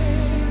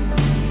faithful.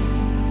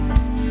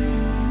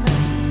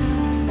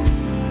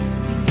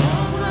 And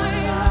all my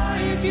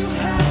life you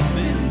have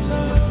been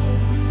so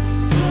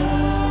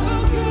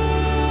good.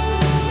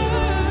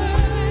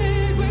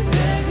 With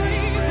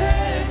every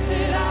breath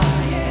that I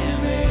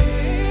am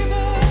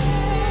able,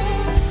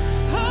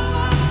 oh, I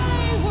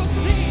will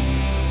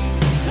sing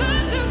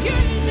of the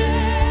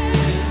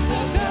goodness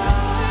of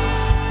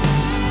God.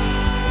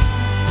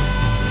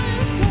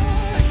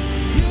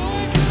 Your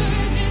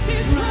goodness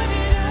is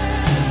running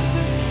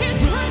after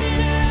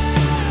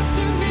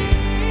me.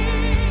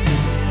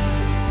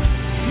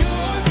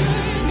 Your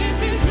goodness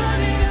is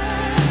running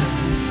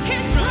after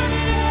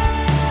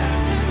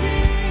me.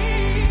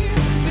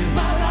 With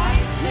my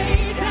life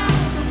laid down,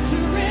 I'm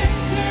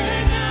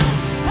surrendered now.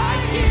 I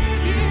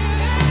give you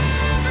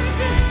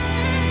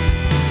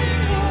everything,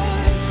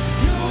 Lord.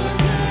 Your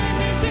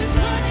goodness is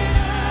running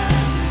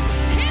after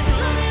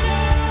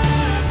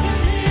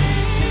me.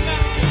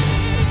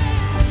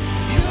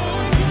 Your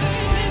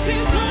goodness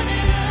is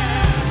running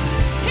after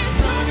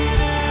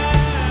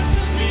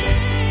me.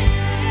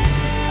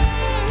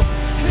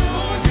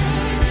 Your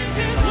goodness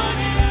is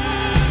running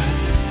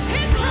after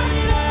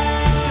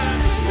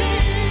me.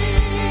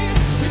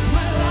 With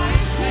my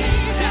life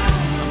laid down,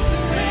 I'm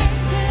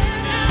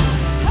surrendered now.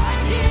 I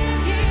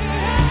give you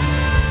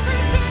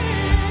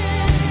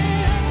everything.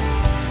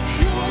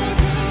 Your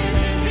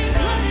goodness is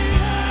running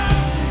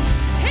after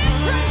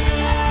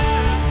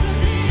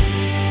me.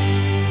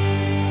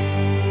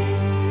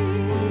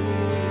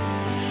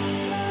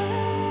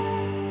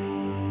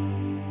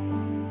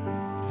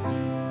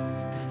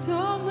 'Cause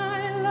all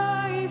my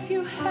life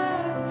you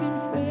have been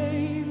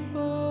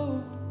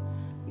faithful.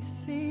 We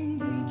sing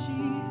to you,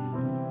 Jesus.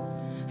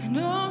 And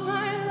all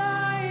my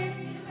life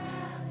you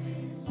have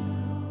been so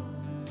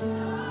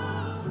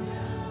good.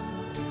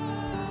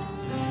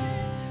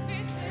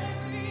 With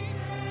every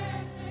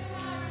breath that I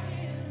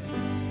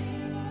am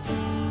able,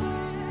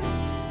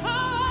 oh, I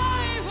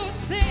will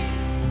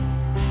sing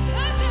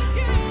of the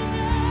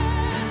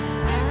goodness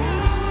of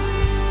God.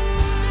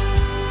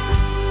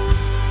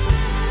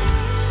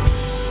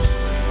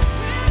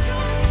 We're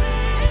gonna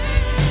sing.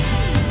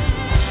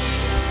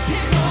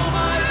 'Cause all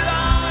my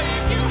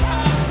life you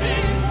have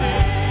been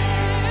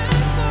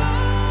faithful,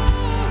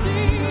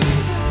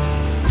 Jesus.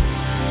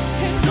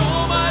 'Cause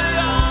all my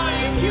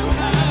life you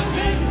have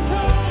been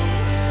so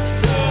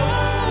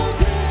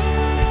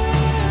good.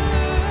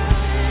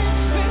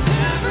 With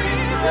every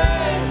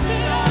breath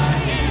that I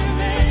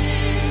am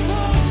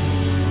able,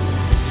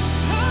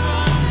 oh, I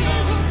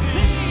will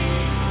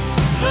sing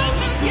of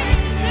the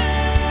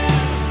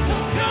goodness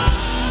of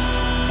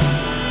God.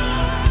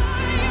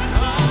 I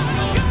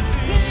will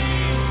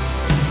sing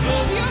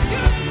of your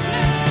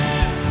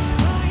goodness,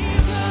 my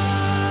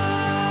God.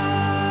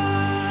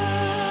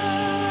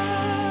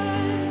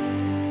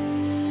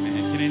 And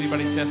can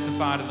anybody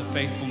testify to the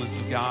faithfulness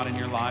of God in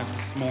your lives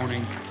this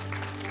morning?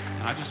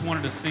 And I just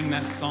wanted to sing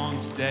that song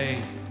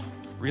today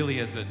really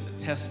as a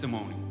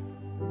testimony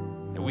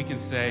that we can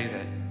say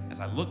that as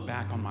I look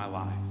back on my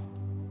life,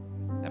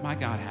 that my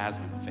God has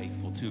been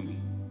faithful to me.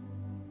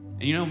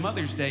 And you know,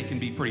 Mother's Day can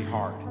be pretty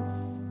hard.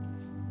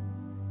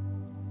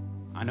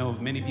 I know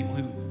of many people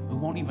who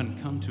won't even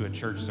come to a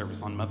church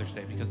service on Mother's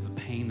Day because of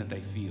the pain that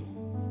they feel.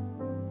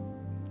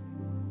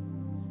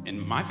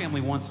 And my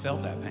family once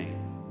felt that pain.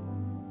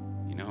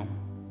 You know,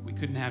 we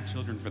couldn't have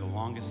children for the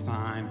longest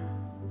time,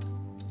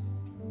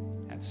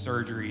 had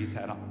surgeries,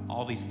 had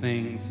all these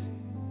things.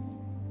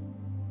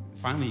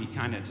 Finally, you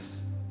kind of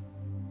just,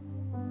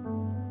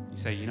 you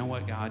say, you know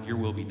what, God, your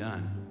will be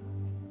done.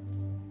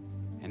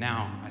 And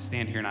now I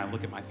stand here and I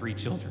look at my 3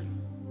 children.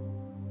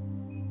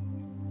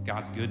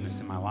 God's goodness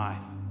in my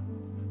life.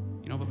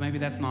 But maybe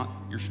that's not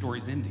your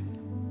story's ending.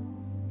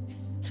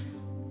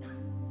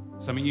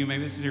 Some of you,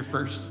 maybe this is your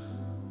first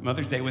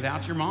Mother's Day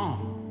without your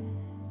mom.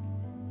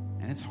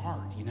 And it's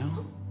hard,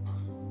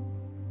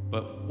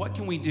 But what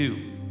can we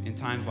do in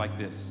times like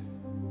this?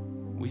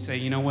 We say,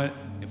 you know what?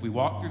 If we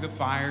walk through the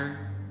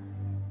fire,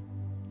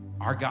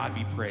 our God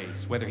be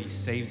praised, whether he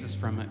saves us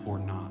from it or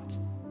not.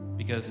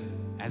 Because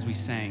as we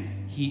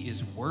sang, he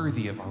is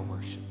worthy of our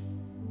worship.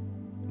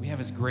 We have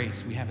his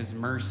grace, we have his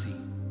mercy,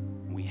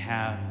 we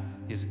have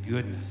his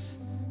goodness.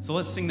 So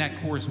let's sing that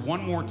chorus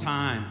one more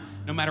time.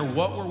 No matter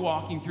what we're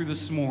walking through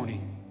this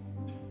morning,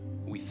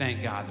 we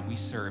thank God that we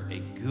serve a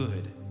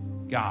good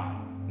God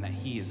and that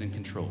he is in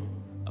control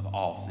of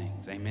all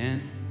things.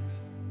 Amen?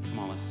 Come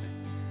on, let's sing.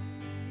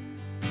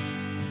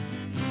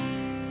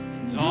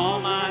 And all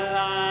my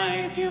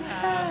life you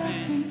have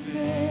been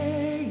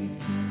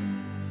faithful.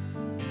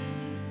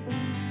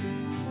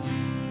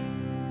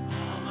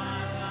 All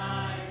my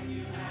life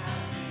you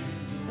have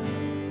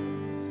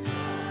been so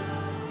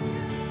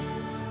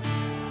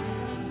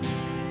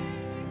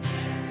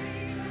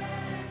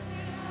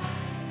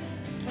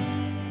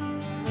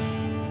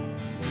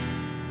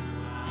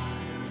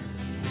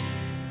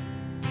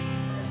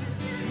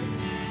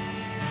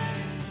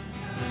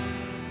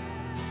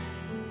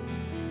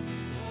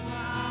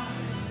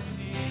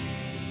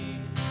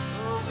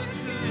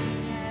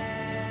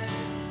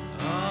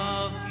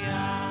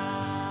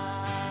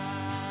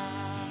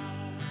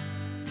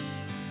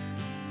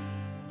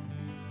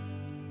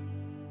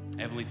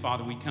Heavenly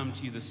Father, we come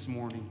to you this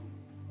morning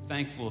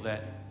thankful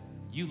that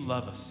you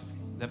love us,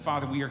 that,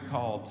 Father, we are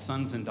called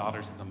sons and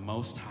daughters of the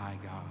Most High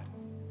God,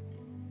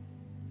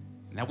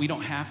 and that we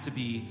don't have to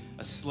be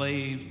a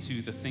slave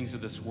to the things of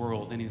this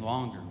world any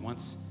longer.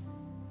 Once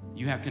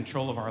you have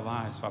control of our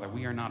lives, Father,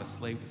 we are not a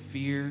slave to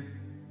fear,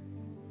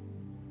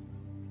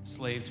 a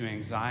slave to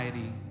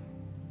anxiety,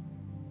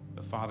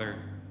 but, Father,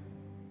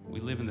 we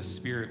live in the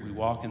Spirit, we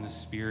walk in the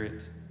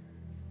Spirit,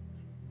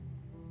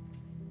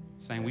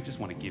 saying we just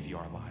want to give you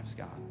our lives,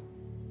 God.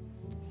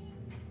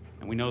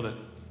 And we know that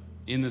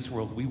in this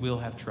world we will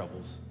have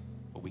troubles,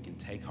 but we can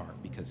take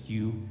heart because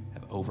you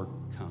have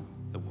overcome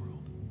the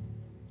world.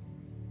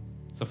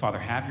 So, Father,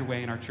 have your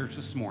way in our church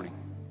this morning.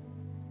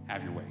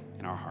 Have your way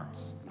in our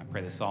hearts. And I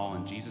pray this all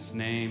in Jesus'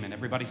 name. And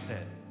everybody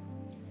said,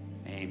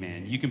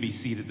 amen. You can be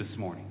seated this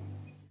morning.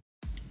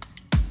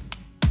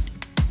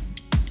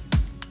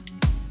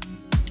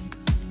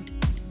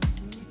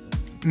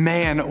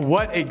 Man,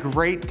 what a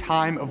great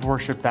time of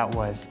worship that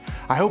was.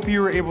 I hope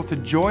you were able to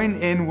join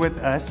in with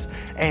us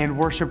and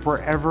worship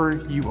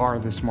wherever you are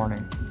this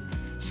morning.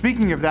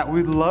 Speaking of that,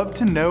 we'd love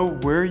to know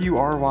where you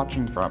are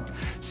watching from.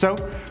 So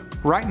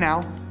right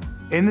now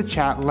in the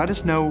chat, let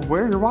us know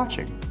where you're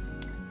watching.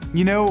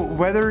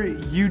 Whether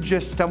you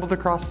just stumbled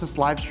across this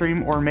live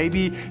stream or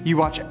maybe you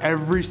watch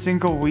every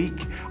single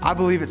week, I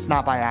believe it's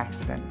not by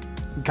accident.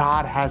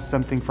 God has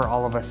something for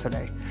all of us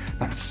today.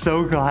 I'm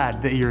so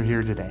glad that you're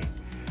here today.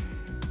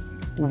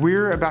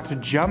 We're about to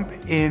jump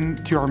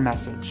into our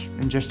message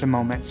in just a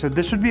moment. So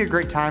this would be a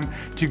great time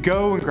to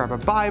go and grab a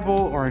Bible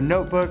or a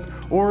notebook,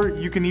 or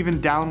you can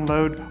even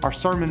download our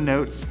sermon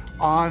notes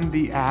on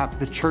the app,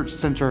 the Church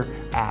Center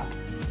app,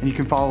 and you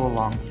can follow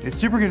along. It's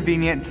super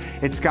convenient.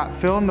 It's got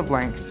fill in the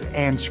blanks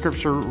and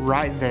scripture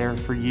right there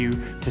for you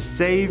to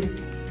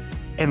save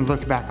and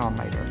look back on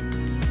later.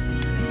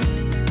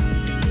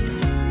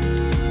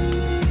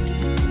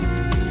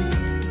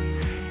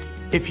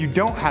 If you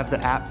don't have the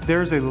app,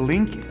 there's a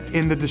link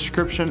in the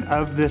description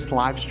of this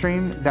live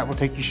stream that will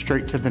take you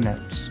straight to the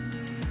notes.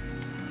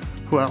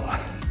 Well,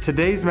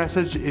 today's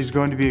message is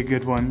going to be a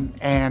good one,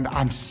 and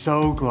I'm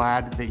so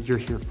glad that you're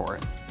here for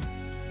it.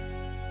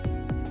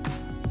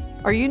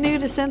 Are you new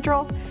to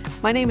Central?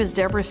 My name is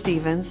Deborah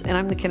Stevens, and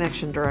I'm the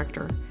Connection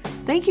Director.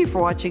 Thank you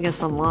for watching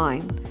us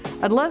online.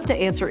 I'd love to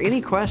answer any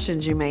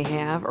questions you may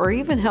have or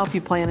even help you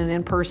plan an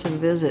in-person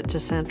visit to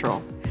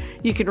Central.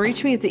 You can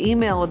reach me at the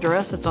email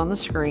address that's on the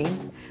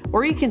screen,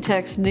 or you can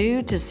text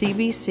NEW to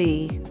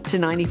CBC to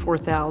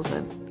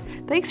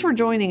 94,000. Thanks for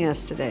joining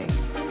us today.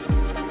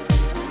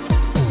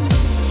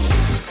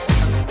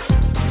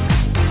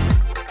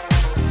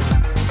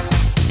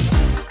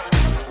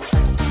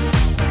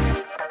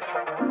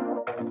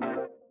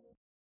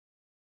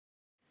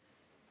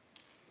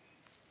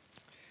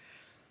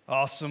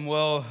 Awesome.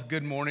 Well,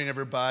 good morning,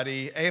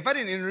 everybody. Hey, if I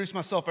didn't introduce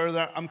myself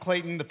earlier, I'm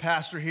Clayton, the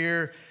pastor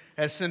here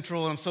at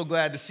Central, and I'm so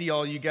glad to see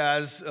all you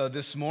guys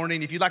this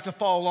morning. If you'd like to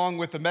follow along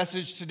with the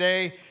message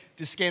today,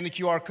 just scan the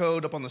QR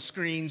code up on the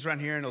screens right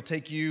here, and it'll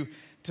take you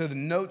to the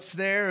notes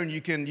there, and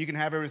you can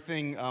have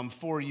everything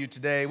for you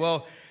today.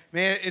 Well,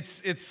 man,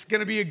 it's going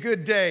to be a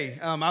good day,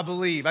 I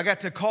believe. I got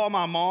to call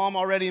my mom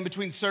already in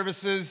between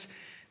services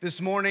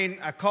this morning.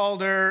 I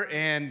called her,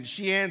 and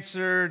she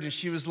answered, and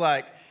she was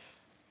like,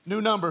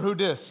 "New number, who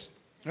dis?"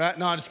 Right?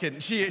 No, I'm just kidding.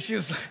 She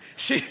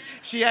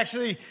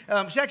actually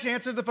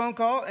answered the phone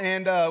call,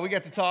 and we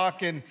got to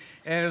talk, and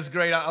it was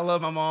great. I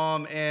love my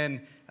mom,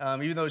 and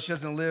even though she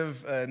doesn't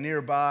live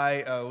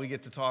nearby, we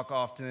get to talk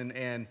often,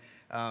 and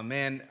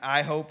Man,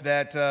 I hope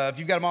that if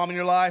you've got a mom in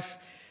your life,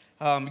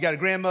 you got a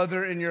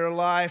grandmother in your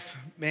life,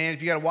 man,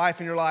 if you got a wife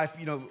in your life,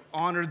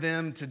 honor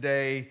them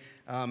today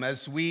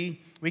as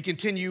we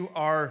continue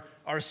our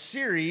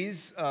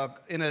series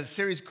in a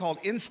series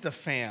called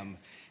InstaFam.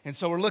 And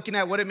so we're looking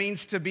at what it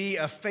means to be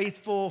a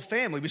faithful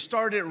family. We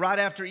started it right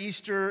after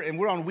Easter, and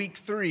we're on week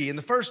 3. In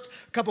the first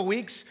couple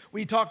weeks,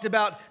 we talked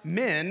about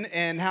men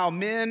and how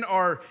men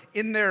are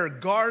in their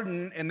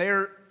garden, and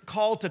they're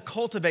called to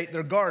cultivate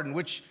their garden,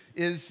 which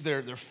is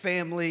their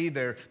family,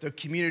 their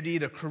community,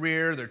 their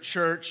career, their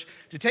church,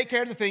 to take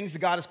care of the things that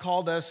God has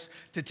called us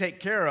to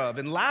take care of.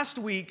 And last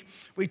week,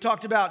 we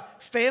talked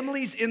about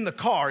families in the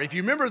car. If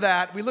you remember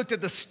that, we looked at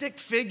the stick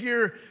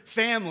figure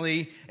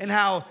family and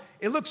how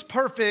it looks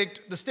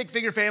perfect, the stick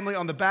figure family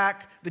on the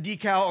back, the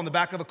decal on the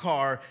back of a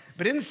car,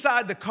 but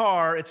inside the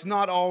car, it's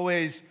not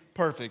always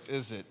perfect,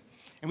 is it?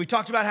 And we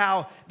talked about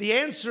how the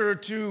answer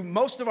to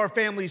most of our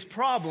family's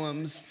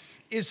problems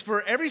is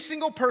for every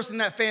single person in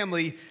that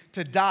family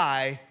to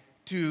die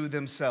to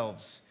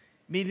themselves,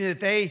 meaning that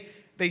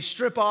they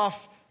strip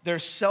off their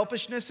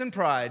selfishness and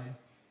pride,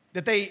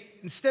 that they,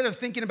 instead of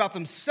thinking about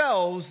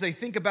themselves, they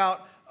think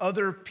about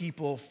other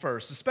people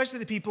first, especially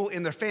the people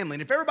in their family.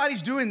 And if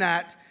everybody's doing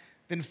that,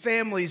 then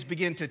families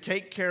begin to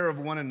take care of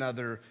one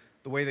another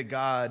the way that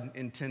God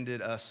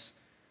intended us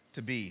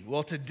to be.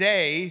 Well,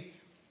 today,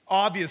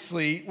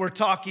 obviously, we're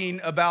talking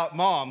about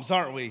moms,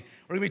 aren't we?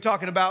 We're gonna be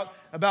talking about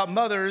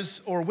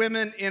mothers or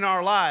women in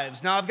our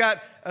lives. Now, I've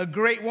got a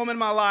great woman in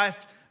my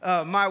life,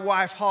 my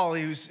wife,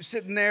 Holly, who's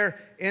sitting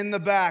there in the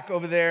back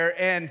over there,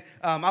 and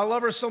I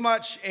love her so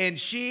much, and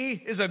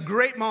she is a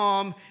great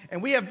mom,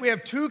 and we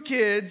have 2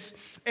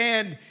 kids,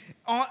 and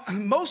on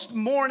most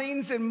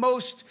mornings and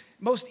most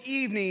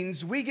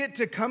evenings, we get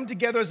to come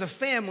together as a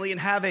family and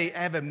have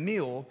a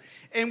meal.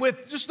 And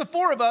with just the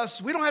 4 of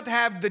us, we don't have to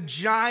have the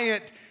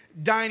giant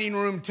dining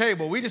room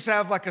table. We just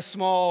have like a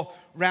small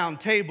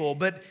round table.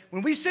 But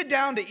when we sit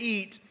down to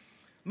eat,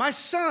 my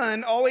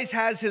son always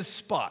has his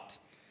spot.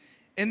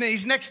 And then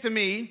he's next to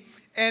me.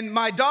 And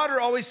my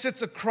daughter always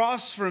sits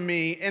across from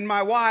me. And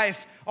my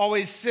wife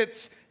always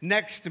sits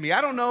next to me.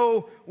 I don't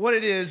know what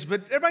it is,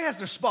 but everybody has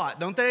their spot,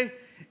 don't they?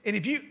 And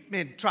if you,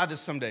 man, try this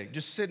someday.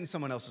 Just sit in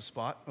someone else's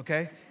spot,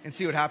 okay? And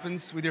see what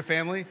happens with your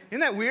family. Isn't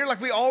that weird?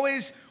 Like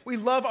we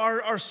love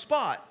our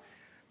spot.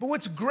 But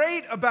what's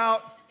great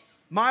about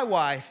my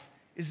wife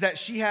is that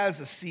she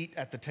has a seat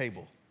at the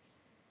table.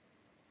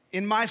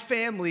 In my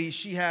family,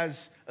 she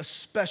has a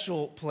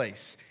special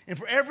place. And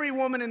for every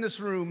woman in this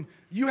room,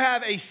 you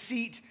have a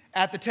seat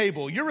at the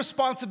table. Your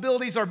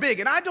responsibilities are big,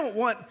 and I don't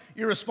want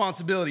your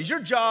responsibilities. Your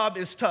job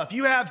is tough.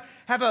 You have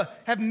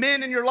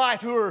men in your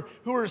life who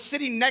are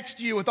sitting next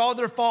to you with all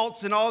their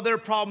faults and all their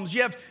problems.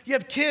 You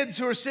have kids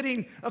who are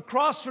sitting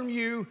across from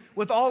you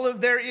with all of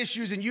their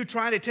issues and you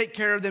trying to take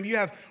care of them. You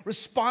have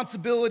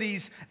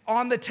responsibilities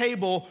on the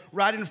table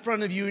right in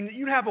front of you, and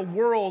you have a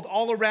world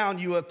all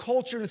around you, a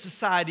culture and a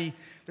society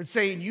that's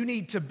saying you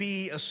need to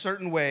be a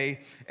certain way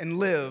and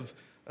live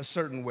a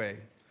certain way.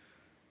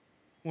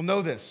 Well,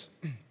 know this.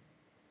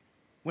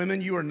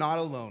 Women, you are not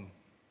alone.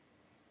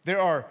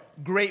 There are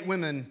great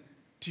women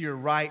to your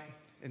right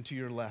and to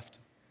your left.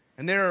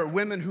 And there are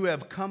women who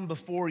have come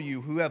before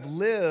you, who have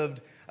lived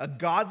a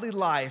godly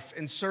life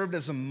and served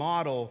as a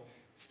model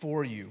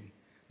for you.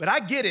 But I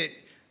get it.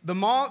 The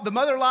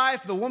mother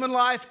life, the woman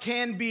life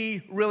can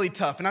be really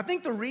tough. And I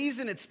think the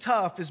reason it's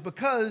tough is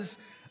because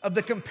of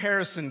the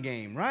comparison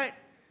game, right?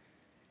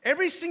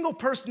 Every single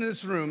person in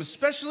this room,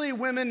 especially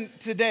women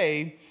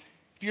today,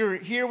 if you're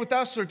here with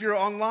us or if you're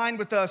online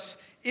with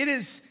us,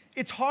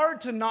 it's hard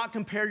to not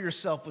compare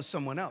yourself with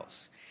someone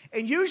else.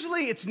 And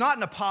usually it's not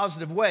in a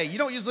positive way. You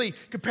don't usually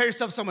compare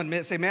yourself to someone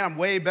and say, man, I'm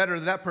way better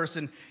than that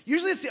person.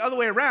 Usually it's the other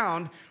way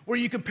around, where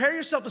you compare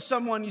yourself to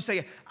someone and you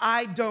say,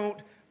 I don't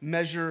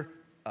measure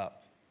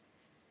up.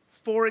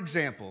 For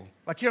example,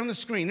 like here on the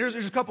screen, there's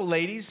a couple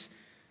ladies.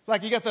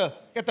 Like you got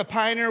the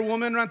pioneer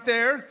woman right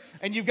there,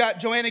 and you've got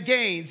Joanna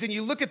Gaines, and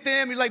you look at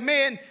them, you're like,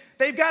 man,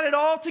 they've got it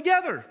all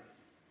together.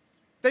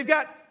 They've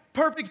got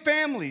perfect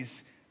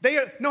families. They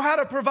know how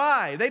to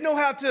provide. They know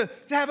how to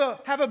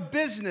have a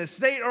business.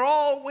 They are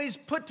always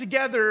put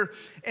together,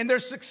 and they're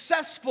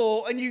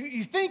successful. And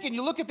you think and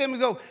you look at them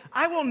and go,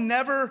 I will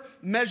never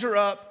measure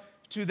up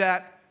to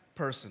that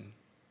person.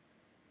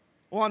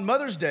 Well, on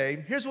Mother's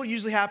Day, here's what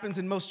usually happens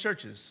in most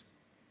churches.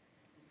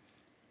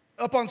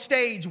 Up on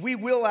stage, we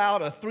wheel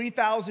out a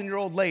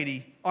 3,000-year-old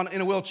lady in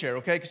a wheelchair,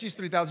 okay? Because she's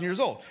 3,000 years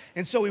old.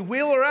 And so we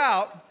wheel her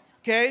out,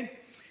 okay?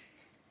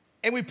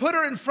 And we put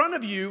her in front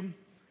of you,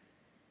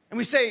 and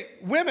we say,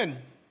 women,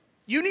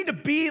 you need to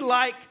be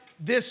like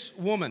this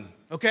woman,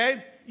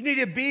 okay? You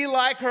need to be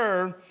like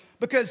her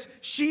because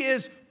she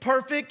is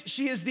perfect.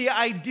 She is the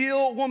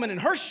ideal woman. And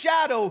her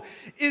shadow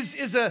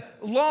is a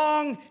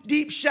long,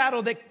 deep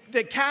shadow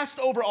that casts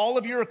over all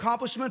of your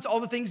accomplishments, all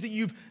the things that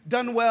you've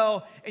done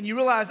well, and you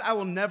realize, I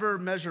will never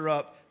measure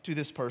up to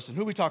this person.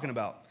 Who are we talking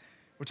about?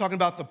 We're talking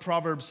about the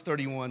Proverbs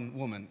 31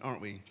 woman, aren't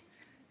we?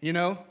 You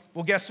know?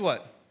 Well, guess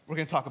what? we're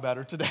going to talk about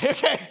her today,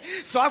 okay?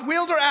 So I've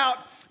wheeled her out,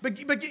 but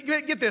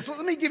get this.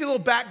 Let me give you a little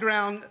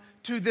background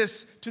to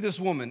this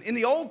woman. In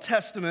the Old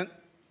Testament,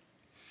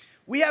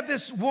 we have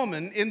this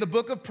woman in the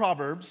book of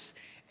Proverbs,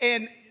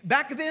 and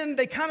back then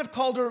they kind of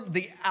called her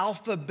the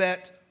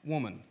alphabet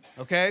woman,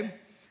 okay?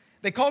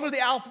 They called her the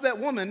alphabet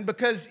woman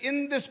because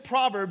in this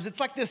Proverbs, it's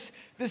like this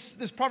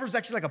Proverbs is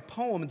actually like a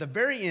poem at the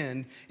very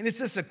end, and it's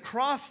this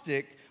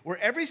acrostic where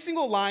every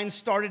single line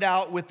started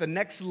out with the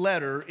next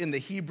letter in the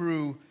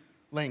Hebrew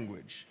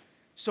language.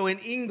 So in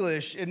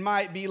English, it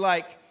might be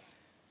like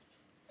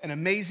an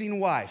amazing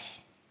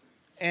wife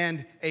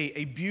and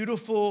a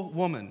beautiful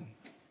woman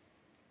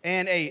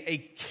and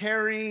a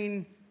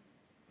caring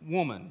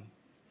woman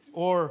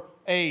or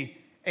a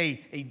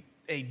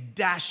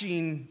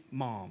dashing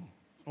mom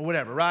or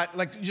whatever, right?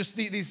 Like just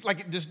these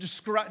like just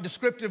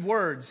descriptive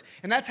words.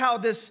 And that's how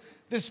this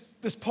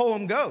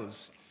poem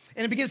goes.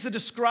 And it begins to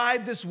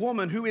describe this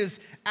woman who is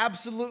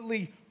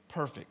absolutely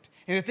perfect.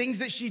 And the things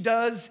that she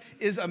does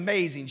is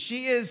amazing.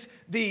 She is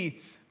the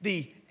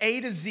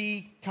A to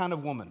Z kind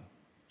of woman.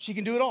 She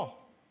can do it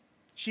all.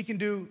 She can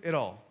do it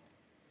all.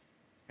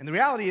 And the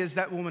reality is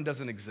that woman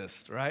doesn't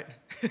exist, right?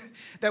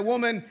 That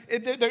woman,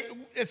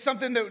 it's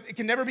something that it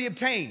can never be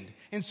obtained.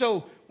 And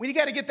so we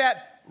got to get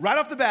that right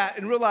off the bat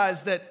and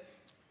realize that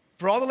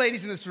for all the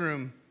ladies in this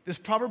room, this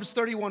Proverbs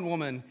 31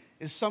 woman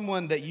is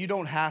someone that you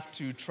don't have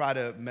to try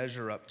to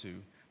measure up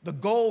to. The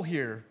goal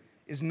here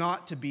is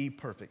not to be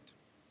perfect.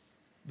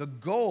 The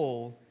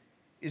goal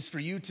is for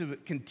you to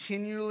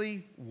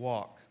continually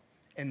walk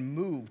and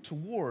move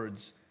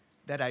towards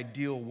that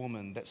ideal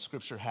woman that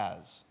Scripture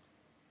has.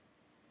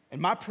 And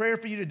my prayer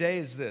for you today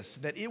is this,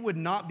 that it would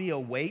not be a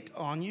weight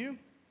on you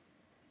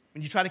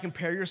when you try to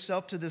compare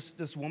yourself to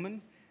this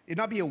woman. It'd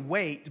not be a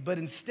weight, but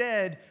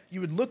instead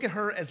you would look at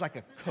her as like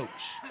a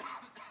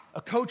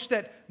coach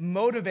that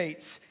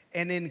motivates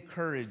and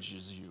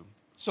encourages you.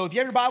 So if you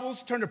have your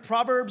Bibles, turn to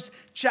Proverbs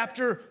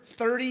chapter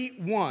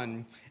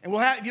 31. And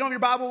we'll have, if you don't have your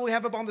Bible, we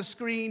have it up on the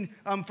screen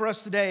for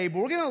us today.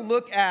 But we're going to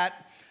look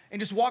at and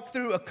just walk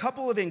through a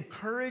couple of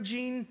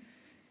encouraging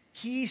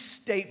key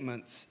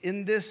statements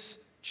in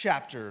this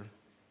chapter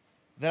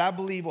that I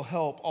believe will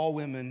help all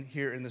women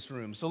here in this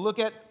room. So look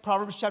at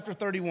Proverbs chapter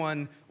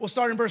 31. We'll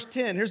start in verse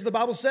 10. Here's what the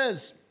Bible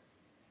says.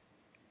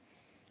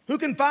 Who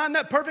can find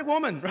that perfect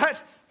woman,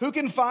 right? Who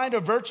can find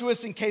a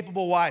virtuous and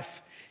capable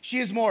wife? She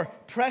is more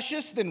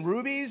precious than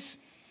rubies,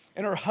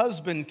 and her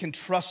husband can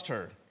trust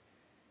her,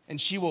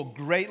 and she will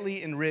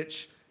greatly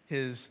enrich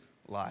his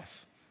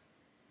life.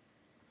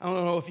 I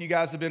don't know if you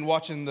guys have been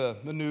watching the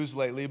news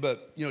lately,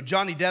 but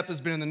Johnny Depp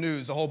has been in the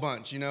news a whole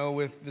bunch,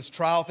 with this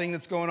trial thing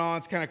that's going on.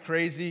 It's kind of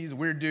crazy. He's a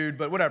weird dude,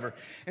 but whatever.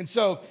 And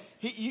so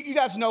you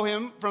guys know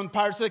him from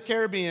Pirates of the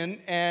Caribbean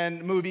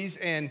and movies,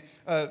 and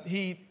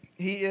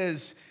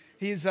he's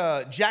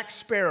Jack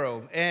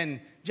Sparrow. And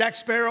Jack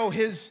Sparrow,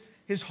 his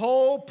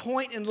whole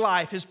point in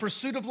life, his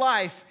pursuit of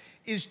life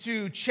is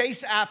to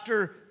chase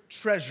after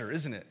treasure,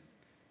 isn't it?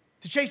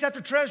 To chase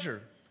after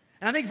treasure.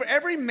 And I think for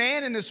every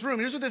man in this room,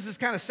 here's what this is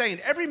kind of saying.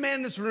 Every man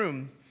in this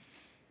room,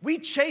 we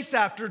chase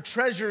after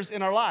treasures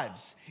in our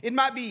lives. It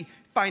might be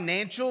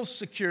financial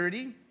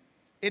security.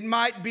 It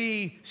might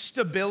be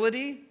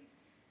stability.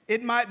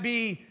 It might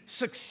be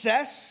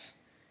success.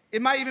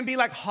 It might even be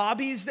like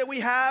hobbies that we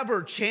have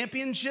or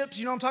championships.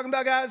 You know what I'm talking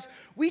about, guys?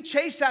 We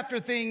chase after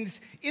things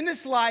in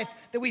this life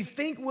that we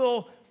think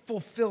will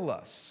fulfill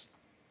us.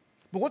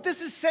 But what this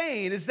is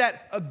saying is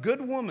that a good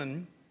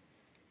woman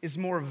is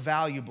more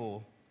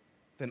valuable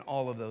than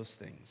all of those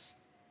things.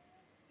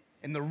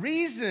 And the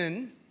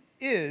reason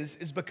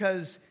is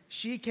because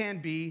she can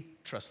be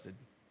trusted.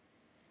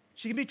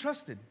 She can be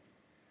trusted.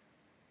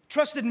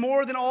 Trusted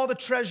more than all the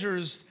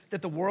treasures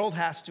that the world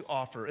has to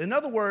offer. In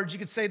other words, you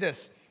could say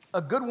this.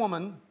 A good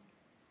woman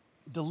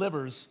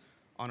delivers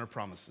on her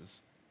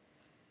promises.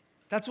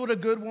 That's what a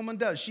good woman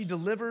does. She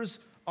delivers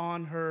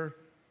on her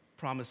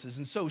promises.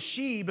 And so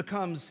she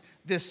becomes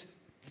this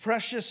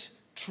precious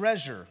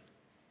treasure.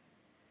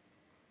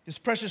 This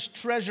precious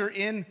treasure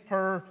in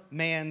her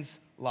man's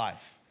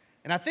life.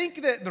 And I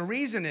think that the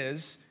reason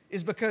is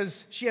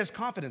because she has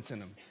confidence in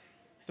him.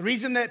 The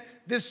reason that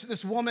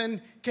this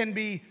woman can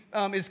be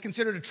is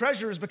considered a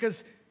treasure is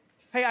because,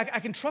 hey,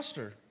 I can trust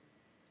her.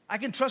 I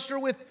can trust her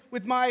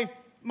with my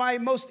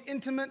most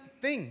intimate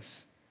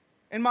things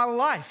in my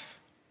life.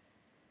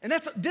 And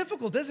that's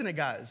difficult, isn't it,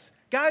 guys?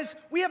 Guys,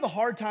 we have a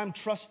hard time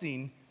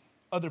trusting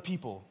other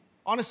people.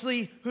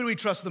 Honestly, who do we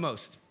trust the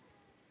most?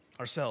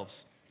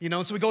 Ourselves.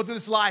 And so we go through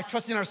this life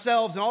trusting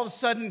ourselves, and all of a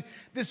sudden,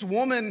 this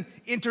woman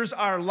enters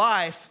our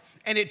life,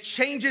 and it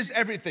changes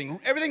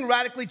everything. Everything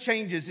radically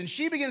changes, and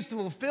she begins to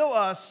fulfill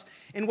us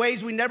in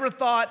ways we never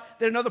thought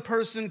that another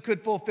person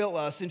could fulfill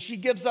us. And she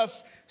gives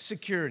us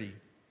security.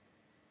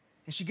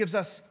 And she gives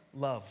us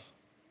love.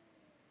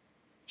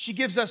 She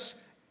gives us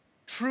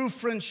true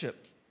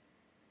friendship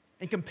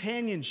and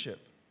companionship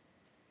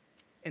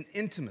and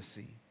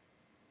intimacy.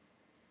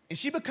 And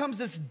she becomes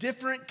this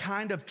different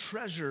kind of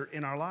treasure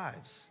in our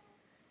lives.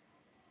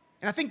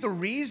 And I think the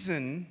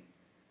reason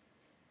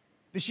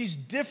that she's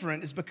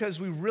different is because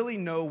we really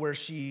know where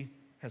she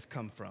has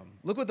come from.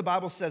 Look what the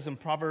Bible says in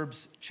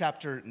Proverbs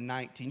chapter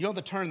 19. You don't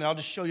have to turn there, I'll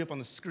just show you up on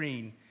the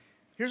screen.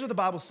 Here's what the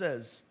Bible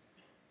says.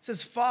 It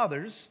says,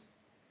 fathers,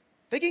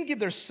 they can give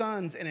their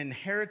sons an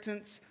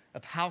inheritance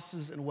of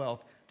houses and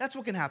wealth. That's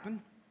what can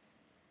happen.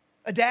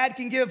 A dad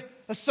can give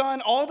a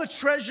son all the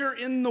treasure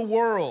in the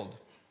world.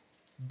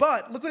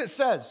 But look what it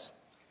says.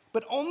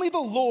 But only the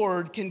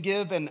Lord can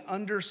give an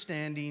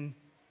understanding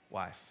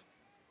wife.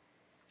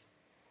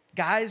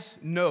 Guys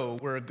know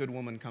where a good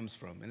woman comes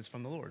from, and it's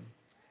from the Lord.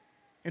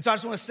 And so I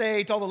just want to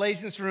say to all the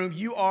ladies in this room,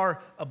 you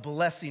are a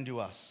blessing to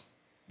us.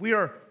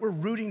 We're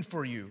rooting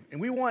for you,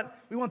 and we want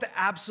the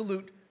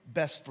absolute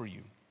best for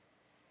you.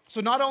 So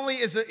not only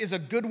is a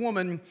good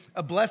woman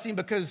a blessing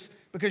because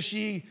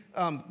she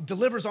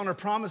delivers on her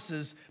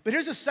promises, but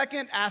here's a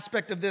second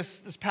aspect of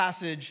this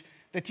passage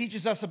that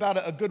teaches us about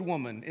a good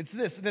woman. It's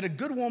this, that a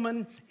good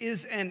woman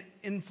is an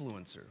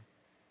influencer.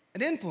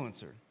 An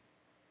influencer.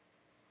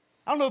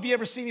 I don't know if you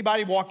ever see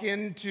anybody walk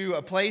into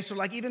a place or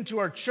like even to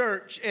our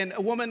church and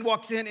a woman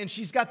walks in and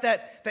she's got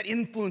that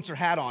influencer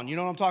hat on. You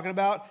know what I'm talking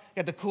about?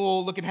 Got the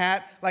cool looking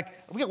hat. Like,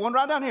 we got one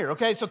right down here,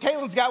 okay? So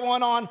Caitlin's got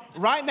one on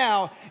right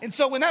now. And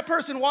so when that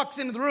person walks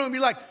into the room,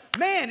 you're like,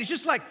 man, it's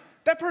just like,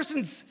 that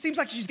person seems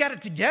like she's got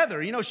it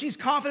together. You know, she's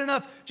confident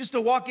enough just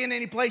to walk in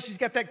any place. She's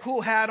got that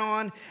cool hat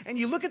on. And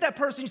you look at that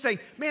person, you say,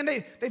 man,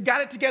 they've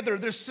got it together.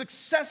 They're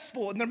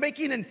successful and they're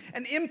making an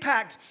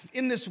impact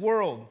in this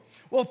world.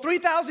 Well,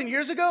 3,000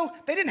 years ago,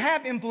 they didn't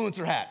have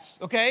influencer hats,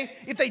 okay?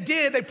 If they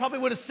did, they probably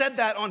would have said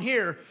that on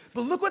here.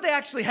 But look what they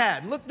actually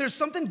had. Look, there's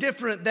something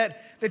different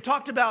that they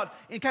talked about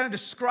and kind of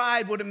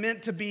described what it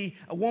meant to be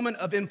a woman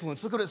of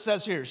influence. Look what it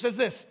says here. It says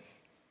this.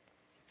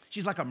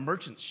 She's like a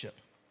merchant ship.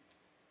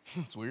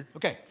 That's weird.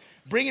 Okay.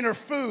 Bringing her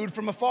food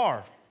from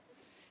afar.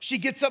 She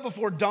gets up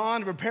before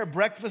dawn to prepare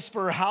breakfast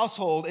for her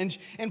household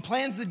and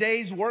plans the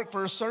day's work for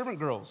her servant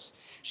girls.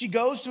 She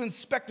goes to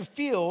inspect a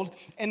field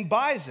and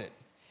buys it.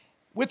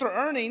 With her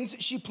earnings,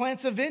 she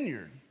plants a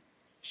vineyard.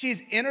 She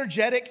is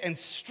energetic and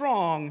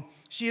strong.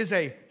 She is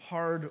a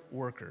hard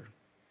worker.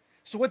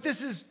 So what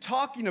this is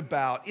talking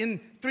about in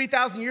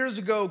 3,000 years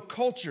ago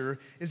culture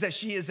is that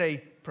she is a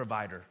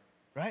provider,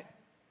 right?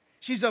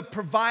 She's a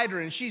provider,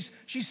 and she's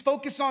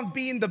focused on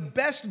being the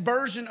best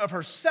version of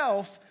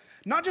herself,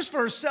 not just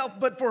for herself,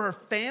 but for her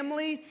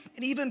family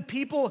and even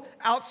people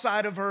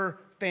outside of her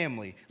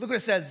family. Look what it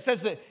says. It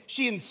says that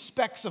she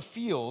inspects a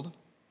field,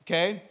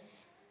 okay,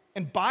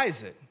 and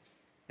buys it.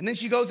 And then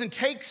she goes and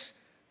takes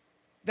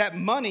that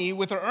money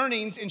with her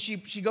earnings and she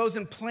goes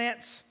and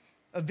plants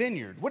a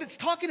vineyard. What it's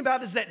talking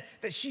about is that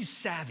she's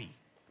savvy,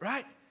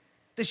 right?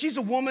 That she's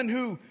a woman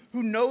who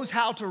knows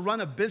how to run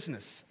a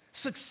business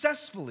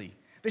successfully.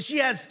 That she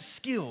has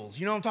skills,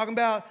 you know what I'm talking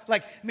about?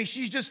 Like, I mean,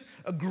 she's just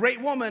a great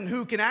woman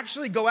who can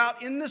actually go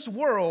out in this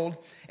world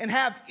and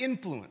have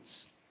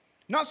influence.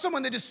 Not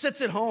someone that just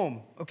sits at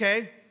home,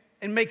 okay,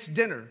 and makes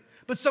dinner,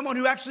 but someone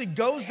who actually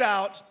goes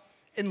out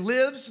and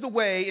lives the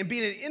way and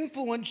being an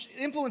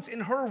influence in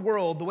her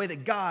world the way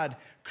that God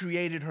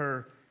created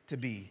her to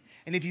be.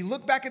 And if you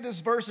look back at this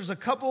verse, there's a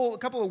couple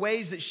of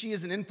ways that she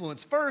is an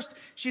influence. First,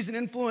 she's an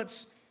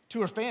influence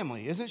to her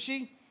family, isn't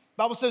she?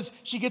 The Bible says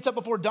she gets up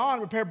before dawn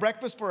to prepare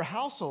breakfast for her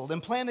household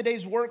and plan the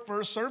day's work for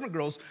her servant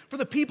girls. For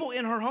the people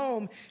in her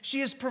home,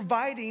 she is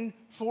providing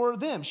for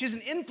them. She's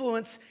an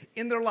influence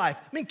in their life.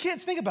 I mean,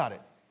 kids, think about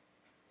it.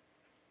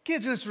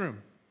 Kids in this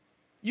room,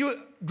 you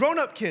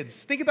grown-up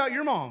kids, think about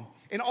your mom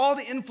and all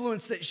the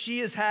influence that she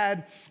has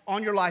had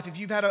on your life. If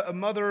you've had a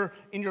mother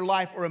in your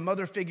life or a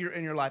mother figure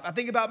in your life. I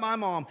think about my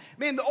mom.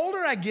 Man, the older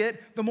I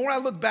get, the more I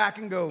look back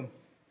and go,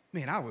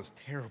 man, I was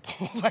terrible.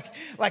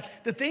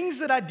 like the things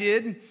that I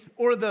did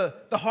or the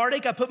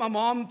heartache I put my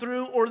mom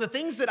through or the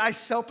things that I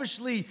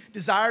selfishly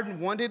desired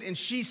and wanted and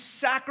she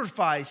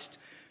sacrificed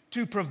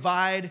to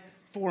provide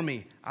for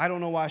me. I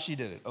don't know why she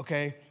did it,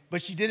 okay?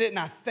 But she did it and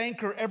I thank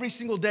her every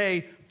single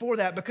day for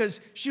that because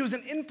she was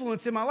an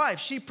influence in my life.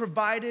 She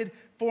provided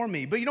for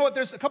me. But you know what?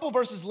 There's a couple of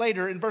verses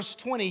later in verse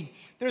 20,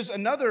 there's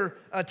another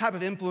type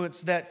of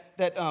influence that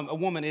a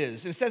woman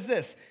is. It says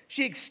this,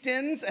 she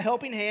extends a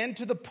helping hand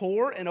to the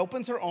poor and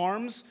opens her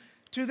arms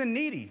to the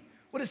needy.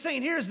 What it's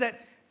saying here is that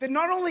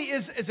not only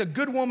is a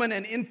good woman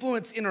an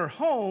influence in her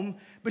home,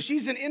 but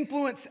she's an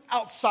influence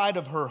outside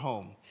of her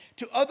home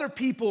to other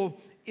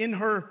people in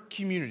her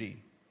community.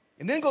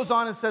 And then it goes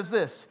on and says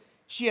this,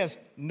 she has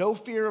no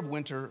fear of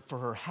winter for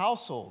her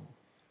household,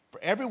 for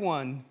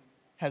everyone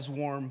has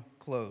warm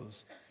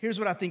clothes. Here's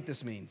what I think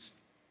this means.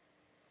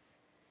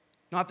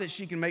 Not that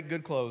she can make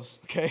good clothes,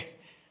 okay?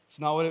 It's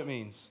not what it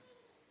means.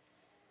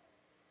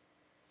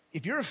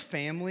 If you're a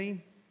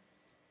family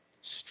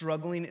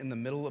struggling in the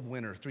middle of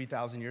winter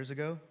 3,000 years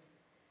ago,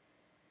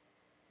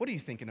 what are you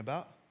thinking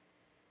about?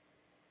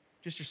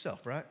 Just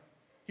yourself, right?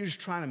 You're just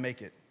trying to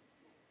make it.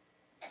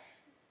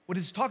 What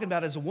it's talking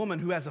about is a woman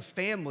who has a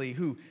family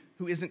who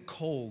isn't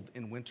cold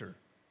in winter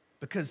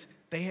because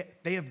they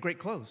have great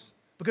clothes.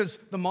 Because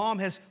the mom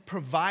has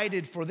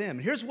provided for them.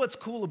 And here's what's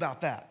cool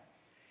about that.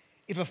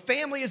 If a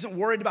family isn't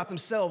worried about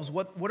themselves,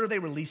 what are they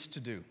released to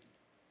do?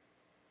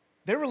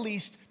 They're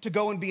released to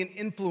go and be an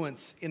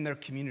influence in their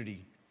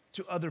community,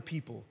 to other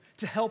people,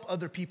 to help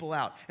other people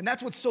out. And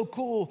that's what's so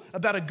cool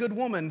about a good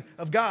woman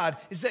of God,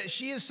 is that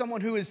she is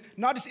someone who is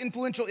not just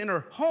influential in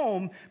her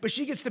home, but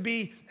she gets to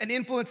be an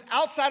influence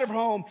outside of her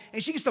home,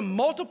 and she gets to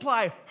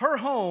multiply her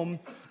home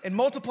and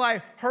multiply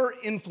her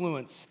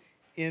influence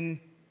in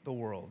the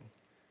world.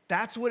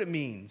 That's what it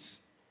means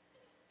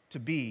to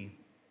be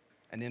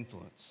an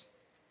influence,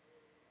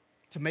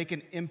 to make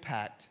an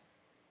impact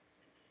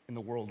in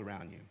the world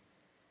around you.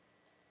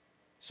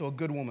 So a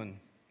good woman,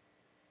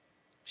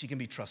 she can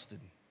be trusted.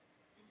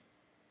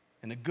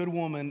 And a good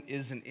woman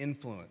is an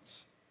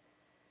influence.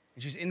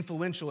 And she's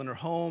influential in her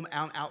home,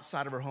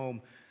 outside of her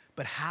home.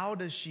 But how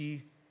does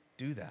she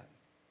do that?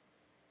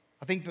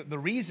 I think that the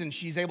reason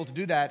she's able to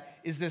do that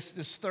is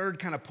this third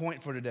kind of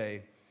point for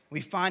today.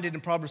 We find it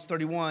in Proverbs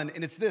 31,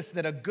 and it's this,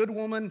 that a good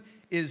woman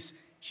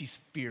she's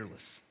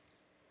fearless.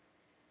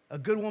 A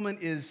good woman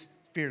is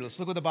fearless.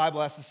 Look what the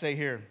Bible has to say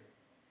here.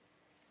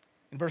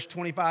 In verse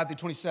 25 through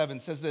 27,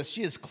 it says this: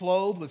 she is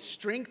clothed with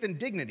strength and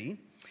dignity,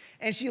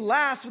 and she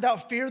laughs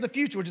without fear of the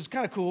future, which is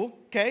kind of cool,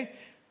 okay?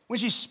 When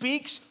she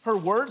speaks, her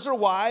words are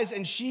wise,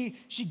 and she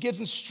gives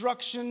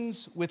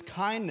instructions with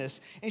kindness,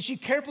 and she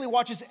carefully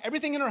watches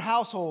everything in her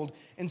household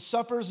and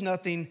suffers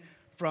nothing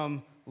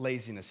from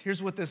laziness.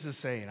 Here's what this is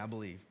saying, I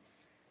believe,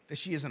 that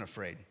she isn't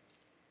afraid.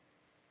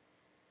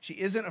 She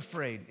isn't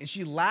afraid, and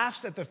she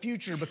laughs at the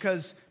future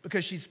because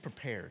she's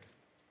prepared.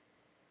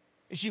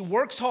 And she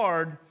works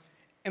hard,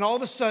 and all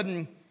of a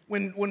sudden,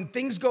 when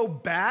things go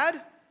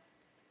bad,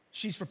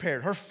 she's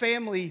prepared. Her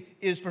family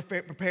is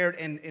prepared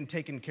and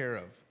taken care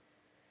of.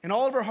 And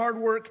all of her hard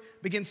work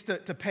begins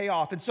to pay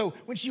off. And so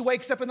when she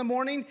wakes up in the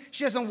morning,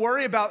 she doesn't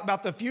worry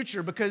about the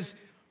future because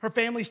her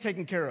family's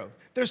taken care of.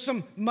 There's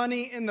some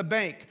money in the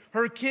bank.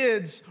 Her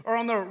kids are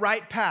on the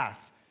right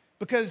path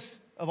because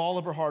of all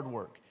of her hard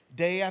work.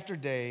 Day after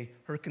day,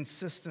 her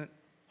consistent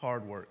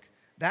hard work.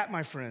 That,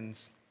 my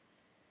friends,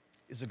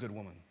 is a good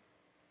woman,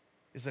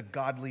 is a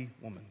godly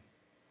woman.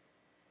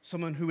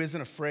 Someone who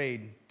isn't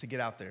afraid to get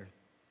out there.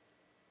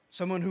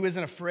 Someone who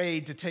isn't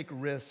afraid to take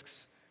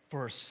risks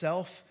for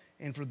herself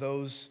and for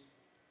those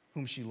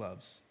whom she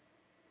loves.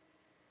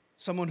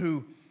 Someone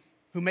who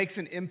makes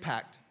an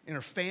impact in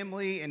her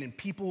family and in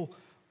people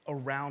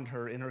around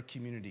her in her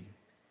community.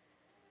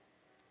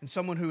 And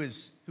someone who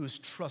is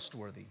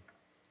trustworthy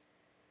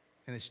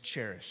and is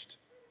cherished.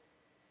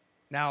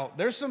 Now,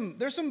 there's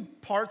some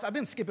parts, I've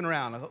been skipping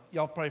around.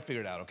 Y'all probably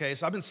figured it out, okay?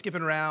 So I've been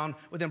skipping around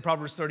within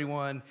Proverbs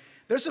 31.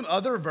 There's some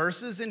other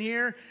verses in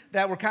here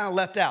that were kind of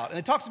left out. And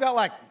it talks about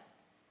like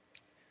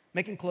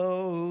making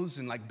clothes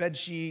and like bed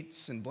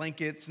sheets and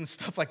blankets and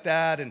stuff like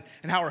that, and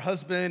how her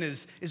husband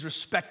is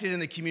respected in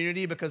the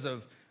community because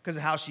of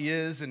how she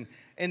is. And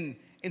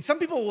some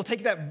people will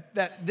take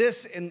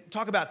this and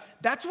talk about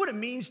that's what it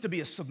means to be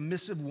a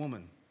submissive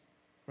woman,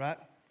 right?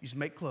 You just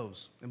make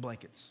clothes and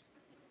blankets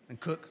and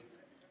cook,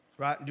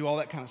 right? And do all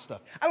that kind of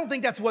stuff. I don't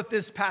think that's what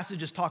this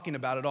passage is talking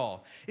about at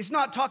all. It's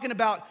not talking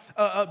about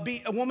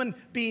a woman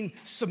being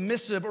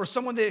submissive or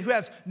someone who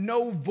has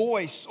no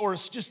voice or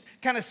just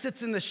kind of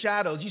sits in the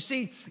shadows. You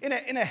see,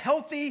 in a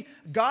healthy,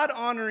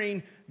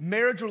 God-honoring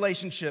marriage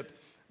relationship,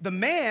 the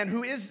man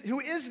who is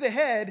the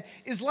head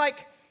is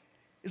like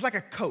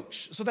a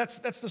coach. So that's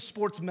the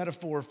sports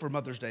metaphor for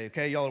Mother's Day,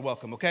 okay? Y'all are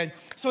welcome, okay?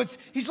 So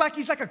he's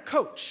like a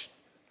coach.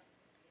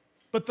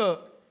 But the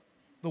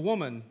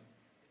woman,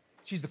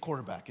 she's the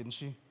quarterback, isn't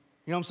she? You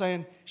know what I'm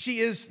saying? She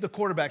is the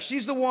quarterback.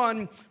 She's the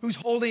one who's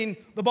holding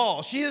the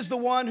ball. She is the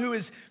one who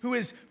is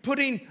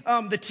putting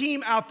the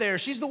team out there.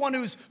 She's the one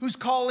who's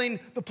calling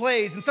the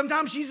plays. And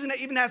sometimes she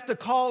even has to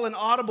call an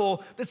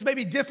audible that's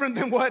maybe different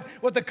than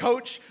what the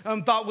coach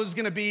thought was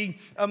going to be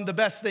the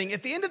best thing.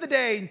 At the end of the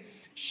day,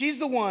 she's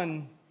the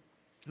one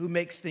who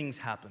makes things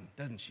happen,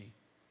 doesn't she?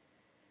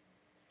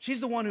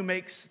 She's the one who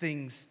makes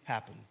things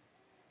happen.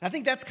 And I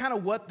think that's kind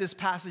of what this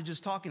passage is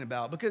talking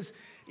about because,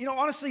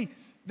 honestly,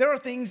 there are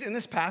things in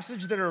this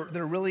passage that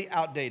are really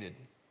outdated,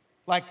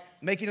 like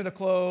making of the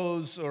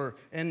clothes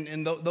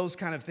and those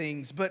kind of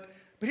things. But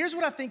here's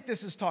what I think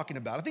this is talking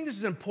about. I think this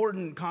is an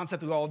important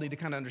concept we all need to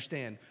kind of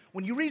understand.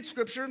 When you read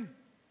Scripture,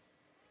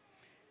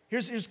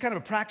 here's kind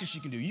of a practice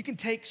you can do. You can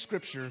take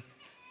Scripture,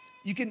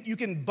 you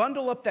can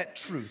bundle up that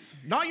truth,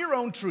 not your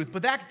own truth,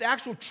 but the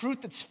actual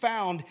truth that's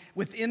found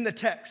within the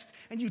text.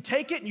 And you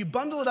take it and you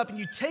bundle it up and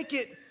you take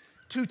it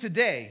to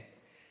today,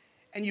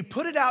 and you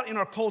put it out in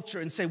our culture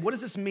and say, what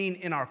does this mean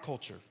in our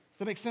culture? Does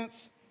that make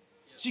sense?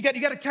 So you got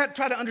to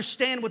try to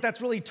understand what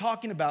that's really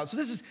talking about. So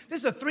this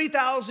is a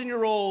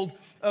 3,000-year-old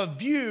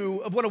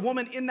view of what a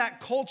woman in that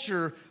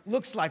culture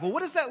looks like. Well, what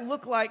does that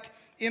look like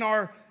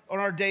on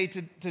our day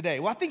today?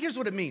 Well, I think here's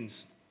what it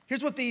means.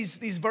 Here's what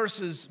these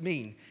verses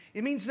mean.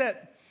 It means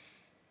that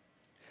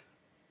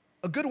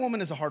a good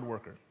woman is a hard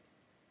worker,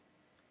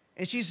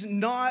 and she's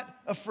not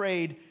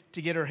afraid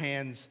to get her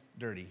hands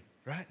dirty,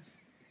 right?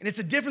 And it's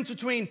a difference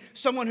between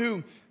someone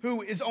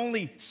who is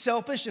only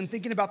selfish and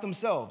thinking about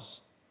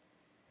themselves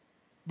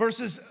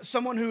versus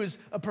someone who is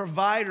a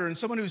provider and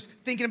someone who's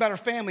thinking about her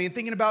family and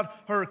thinking about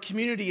her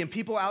community and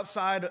people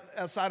outside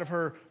of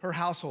her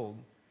household.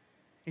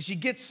 And she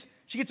gets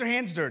her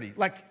hands dirty,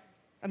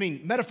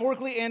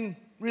 metaphorically and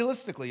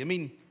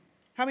realistically.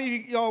 How many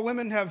of y'all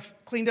women have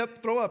cleaned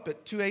up throw up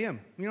at 2 a.m.?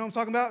 You know what I'm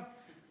talking about?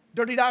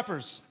 Dirty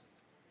diapers,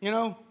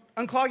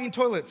 unclogging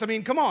toilets.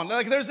 Come on.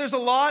 There's a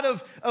lot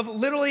of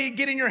literally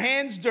getting your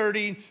hands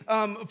dirty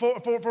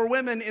for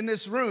women in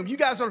this room. You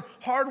guys are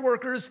hard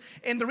workers,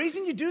 and the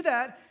reason you do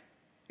that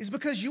is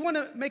because you want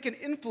to make an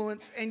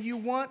influence and you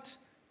want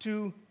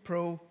to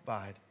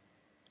provide.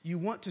 You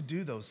want to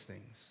do those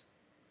things.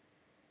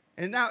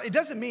 And now, it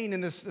doesn't mean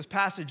in this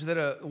passage that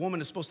a woman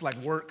is supposed to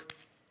work,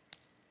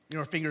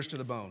 her fingers to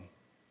the bone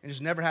and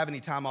just never have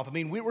any time off.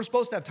 We're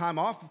supposed to have time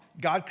off.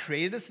 God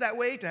created us that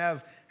way, to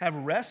have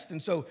rest.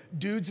 And so,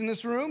 dudes in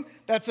this room,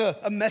 that's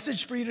a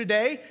message for you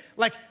today.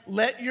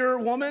 Let your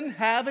woman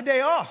have a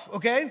day off,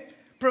 okay?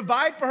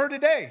 Provide for her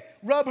today.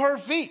 Rub her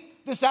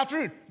feet this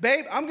afternoon.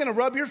 Babe, I'm gonna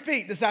rub your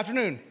feet this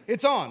afternoon.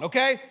 It's on,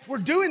 okay? We're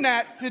doing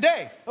that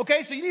today,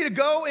 okay? So you need to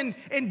go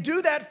and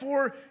do that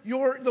for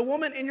the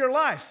woman in your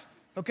life,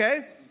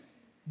 okay?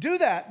 Do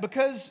that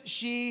because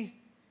she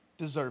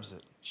deserves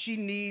it. She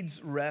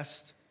needs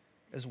rest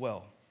as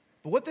well.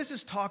 But what this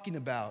is talking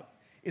about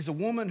is a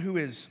woman who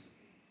is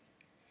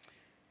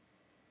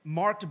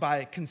marked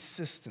by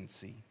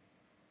consistency,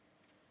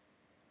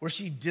 where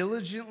she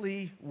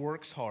diligently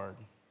works hard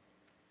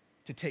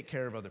to take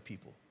care of other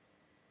people.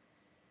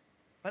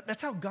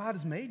 That's how God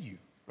has made you,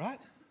 right?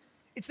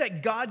 It's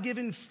that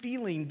God-given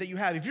feeling that you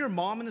have. If you're a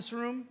mom in this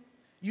room,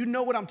 you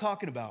know what I'm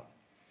talking about.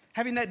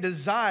 Having that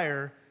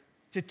desire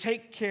to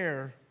take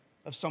care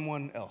of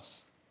someone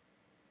else.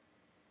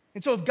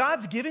 And so if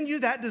God's given you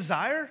that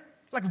desire,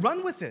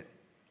 run with it,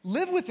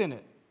 live within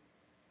it,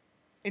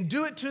 and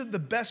do it to the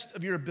best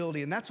of your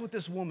ability. And that's what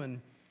this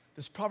woman,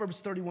 this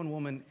Proverbs 31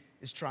 woman,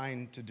 is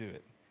trying to do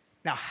it.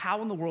 Now,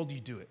 how in the world do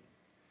you do it?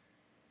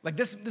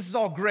 This is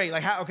all great.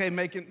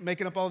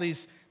 Making up all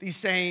these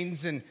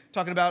sayings and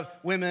talking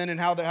about women and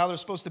how they're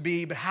supposed to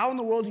be, but how in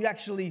the world do you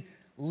actually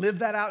live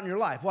that out in your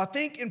life? Well, I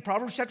think in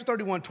Proverbs chapter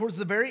 31, towards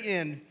the very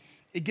end,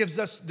 it gives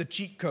us the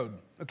cheat code,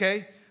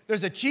 okay?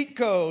 There's a cheat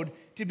code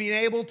to being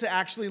able to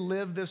actually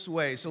live this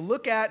way. So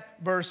look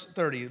at verse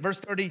 30. Verse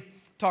 30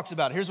 talks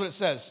about it. Here's what it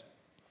says.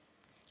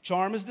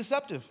 Charm is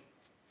deceptive,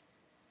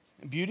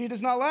 and beauty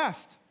does not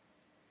last.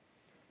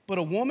 But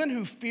a woman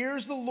who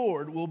fears the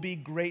Lord will be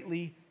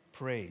greatly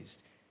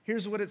praised.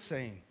 Here's what it's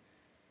saying.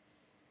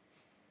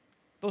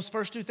 Those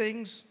first two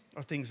things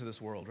are things of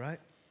this world, right?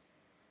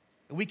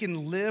 We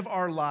can live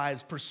our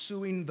lives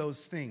pursuing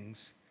those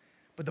things.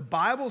 But the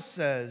Bible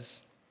says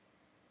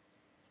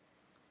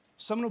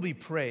someone will be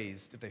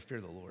praised if they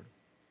fear the Lord,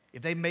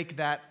 if they make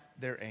that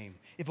their aim.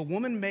 If a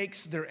woman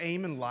makes their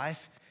aim in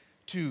life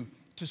to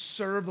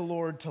serve the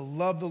Lord, to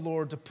love the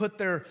Lord, to put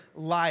their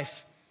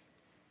life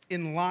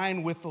in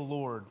line with the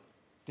Lord,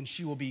 then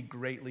she will be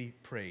greatly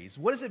praised.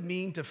 What does it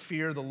mean to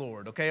fear the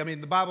Lord? Okay,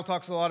 the Bible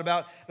talks a lot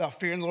about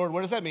fearing the Lord.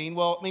 What does that mean?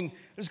 Well,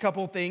 there's a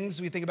couple of things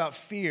we think about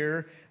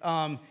fear.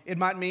 It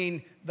might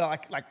mean the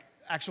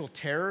actual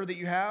terror that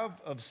you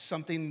have of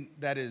something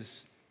that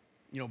is,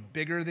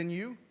 bigger than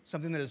you,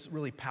 something that is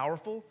really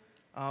powerful.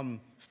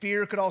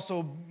 Fear could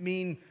also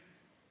mean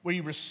where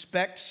you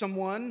respect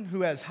someone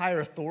who has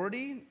higher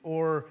authority,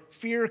 or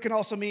fear can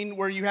also mean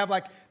where you have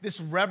this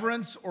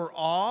reverence or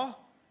awe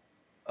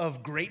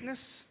of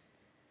greatness.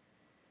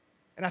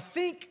 And I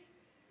think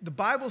the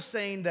Bible's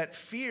saying that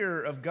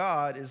fear of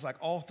God is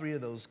all three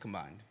of those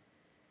combined.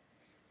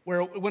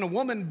 Where when a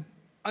woman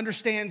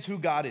understands who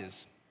God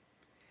is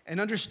and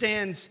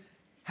understands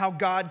how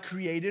God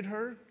created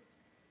her,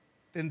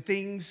 then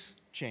things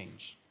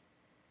change.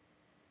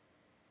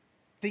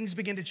 Things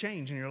begin to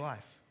change in your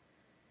life.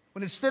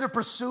 When instead of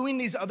pursuing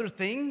these other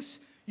things,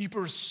 you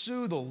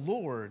pursue the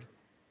Lord,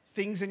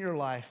 things in your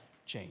life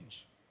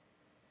change.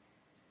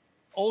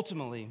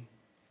 Ultimately,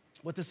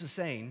 what this is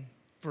saying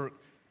for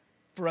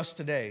us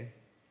today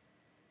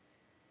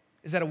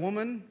is that a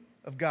woman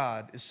of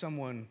God is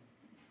someone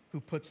who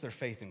puts their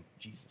faith in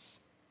Jesus,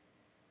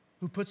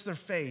 who puts their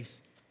faith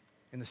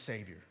in the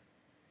Savior.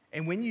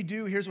 And when you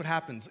do, here's what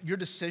happens. Your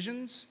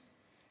decisions,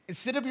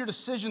 instead of your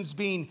decisions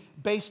being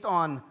based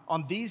on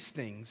these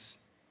things,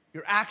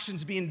 your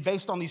actions being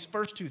based on these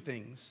first two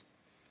things,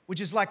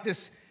 which is like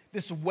this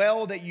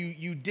well that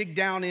you dig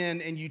down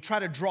in and you try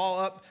to draw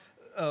up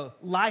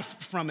life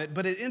from it,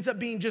 but it ends up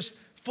being just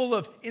full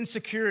of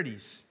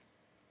insecurities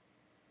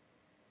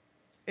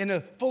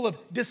and full of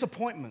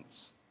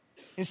disappointments.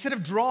 Instead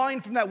of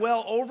drawing from that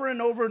well over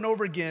and over and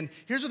over again,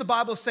 here's what the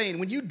Bible is saying.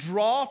 When you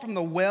draw from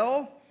the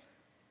well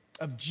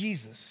of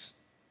Jesus,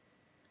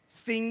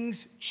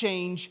 things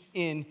change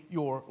in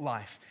your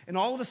life. And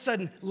all of a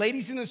sudden,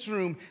 ladies in this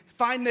room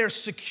find their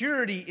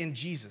security in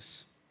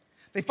Jesus.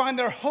 They find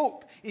their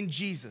hope in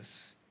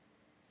Jesus.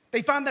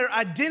 They find their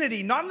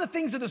identity, not in the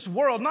things of this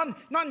world, not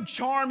in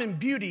charm and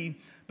beauty,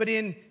 but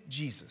in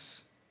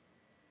Jesus.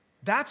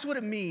 That's what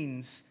it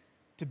means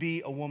to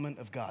be a woman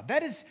of God.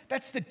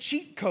 That's the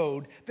cheat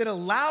code that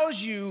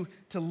allows you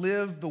to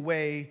live the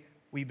way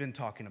we've been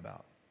talking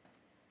about.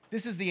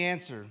 This is the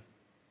answer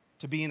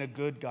to being a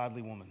good,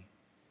 godly woman,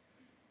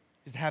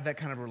 is to have that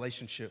kind of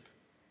relationship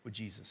with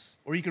Jesus.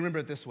 Or you can remember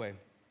it this way.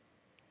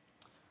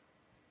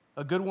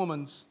 A good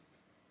woman's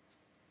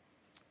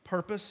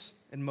purpose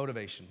and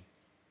motivation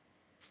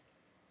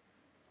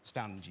is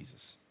found in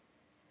Jesus.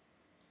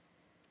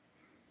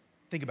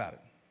 Think about it.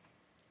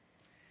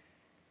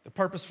 The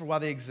purpose for why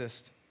they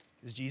exist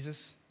is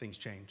Jesus, things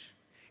change.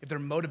 If your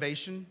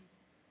motivation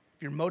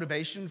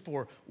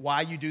for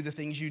why you do, the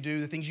things you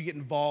get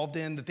involved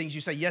in, the things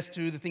you say yes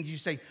to, the things you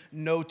say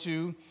no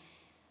to,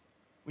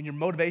 when your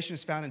motivation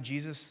is found in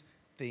Jesus,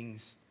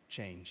 things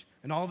change.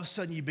 And all of a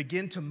sudden you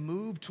begin to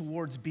move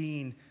towards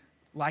being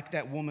like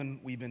that woman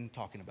we've been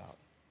talking about.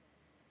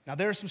 Now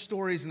there are some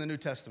stories in the New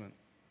Testament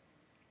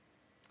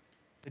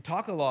that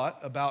talk a lot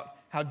about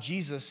how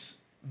Jesus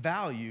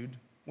valued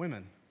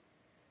women.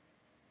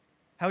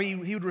 How he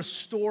would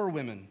restore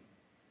women.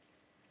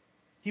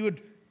 He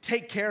would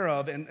take care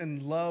of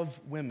and love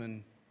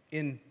women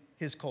in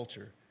his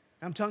culture.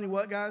 And I'm telling you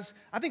what, guys,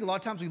 I think a lot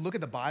of times we look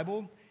at the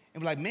Bible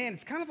and we're like, man,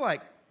 it's kind of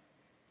like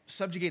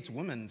subjugates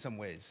women in some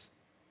ways.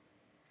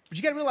 But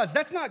you gotta realize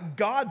that's not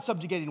God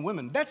subjugating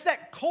women. That's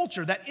that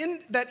culture, that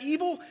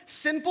evil,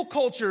 sinful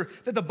culture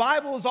that the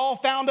Bible is all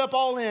found up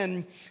all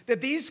in, that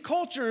these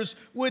cultures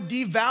would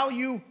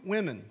devalue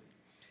women.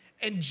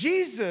 And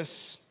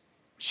Jesus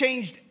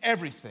changed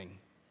everything.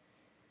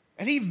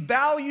 And he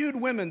valued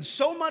women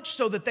so much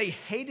so that they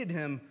hated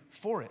him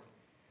for it.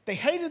 They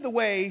hated the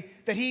way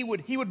that he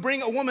would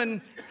bring a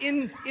woman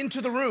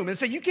into the room and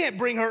say, you can't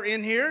bring her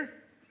in here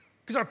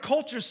because our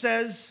culture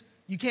says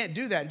you can't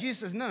do that. And Jesus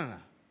says, no.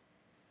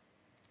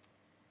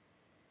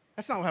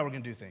 That's not how we're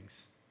going to do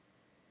things.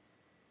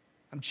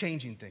 I'm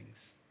changing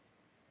things.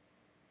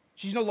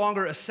 She's no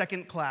longer a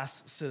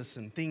second-class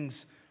citizen.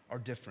 Things are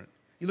different.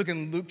 You look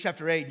in Luke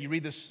chapter 8, and you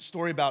read this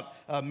story about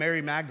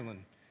Mary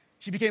Magdalene.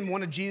 She became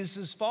one of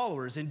Jesus'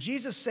 followers, and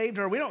Jesus saved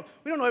her. We don't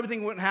know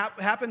everything what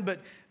happened, but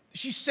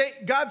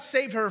God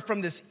saved her from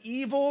this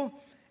evil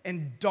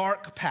and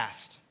dark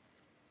past.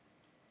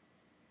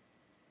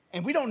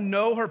 And we don't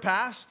know her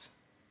past,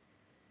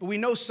 but we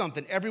know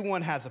something.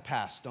 Everyone has a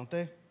past, don't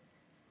they?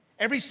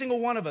 Every single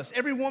one of us,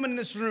 every woman in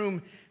this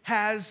room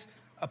has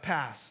a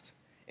past.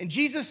 And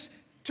Jesus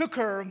took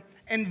her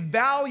and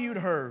valued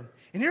her.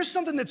 And here's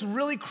something that's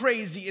really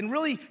crazy and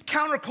really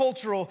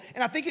countercultural,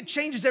 and I think it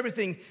changes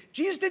everything.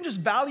 Jesus didn't just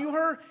value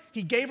her,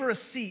 he gave her a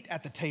seat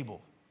at the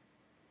table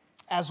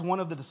as one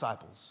of the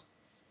disciples.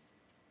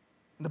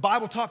 And the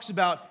Bible talks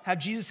about how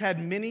Jesus had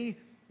many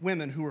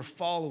women who were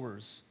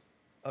followers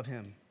of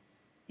him,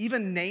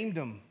 even named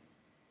them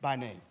by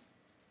name,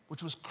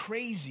 which was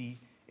crazy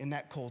in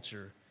that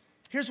culture.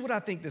 Here's what I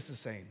think this is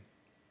saying.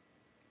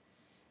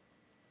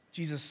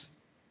 Jesus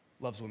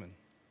loves women,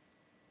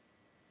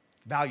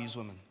 values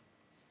women,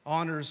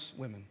 honors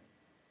women,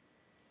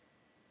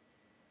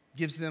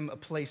 gives them a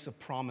place of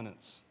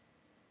prominence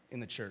in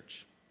the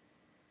church.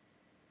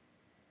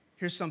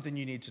 Here's something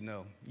you need to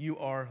know. You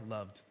are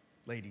loved,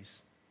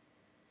 ladies.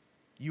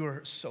 You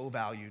are so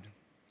valued.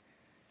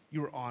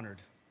 You are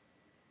honored.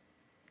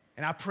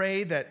 And I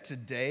pray that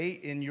today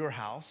in your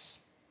house,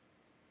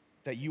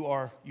 that you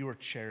are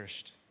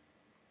cherished,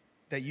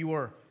 that you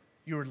are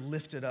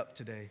lifted up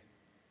today,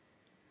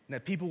 and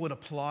that people would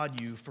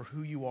applaud you for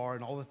who you are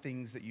and all the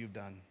things that you've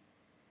done.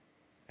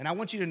 And I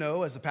want you to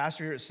know, as the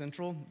pastor here at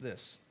Central,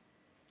 this.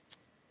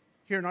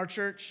 Here in our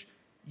church,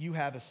 you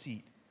have a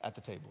seat at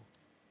the table.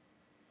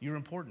 You're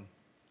important,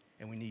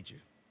 and we need you.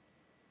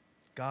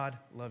 God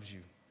loves you,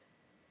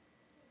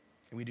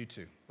 and we do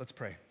too. Let's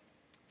pray.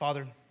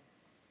 Father,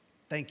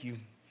 thank you.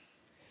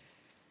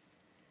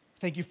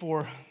 Thank you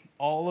for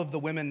all of the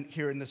women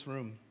here in this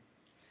room.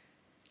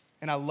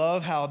 And I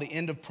love how the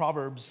end of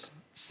Proverbs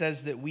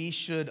says that we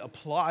should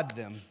applaud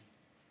them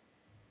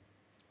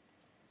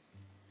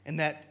and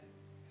that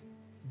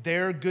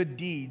their good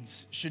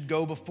deeds should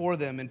go before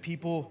them and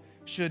people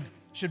should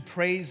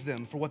praise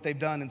them for what they've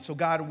done. And so,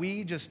 God,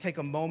 we just take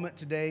a moment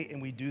today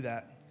and we do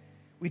that.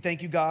 We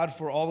thank you, God,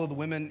 for all of the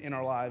women in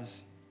our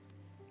lives.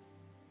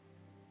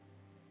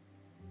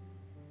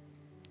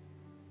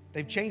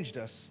 They've changed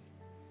us.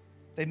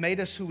 They've made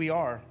us who we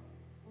are.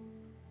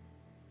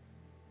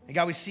 And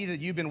God, we see that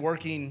you've been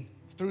working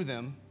through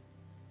them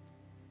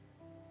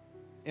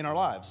in our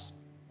lives.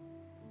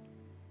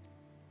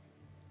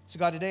 So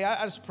God, today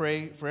I just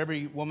pray for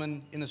every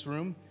woman in this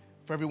room,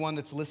 for everyone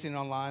that's listening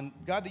online,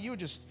 God, that you would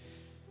just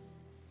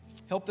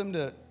help them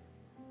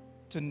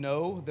to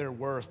know their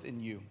worth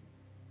in you.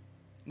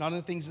 Not in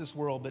the things of this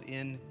world, but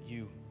in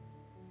you.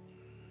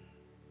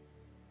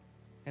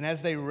 And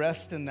as they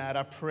rest in that,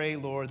 I pray,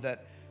 Lord,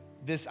 that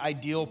this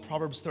ideal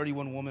Proverbs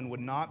 31 woman would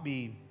not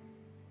be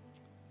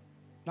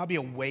a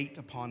weight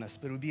upon us,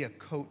 but it would be a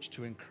coach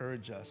to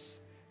encourage us.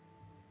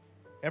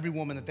 Every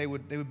woman that they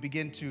would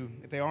begin to,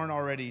 if they aren't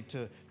already,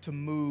 to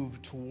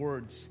move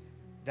towards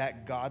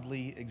that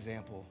godly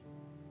example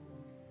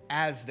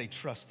as they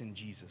trust in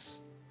Jesus.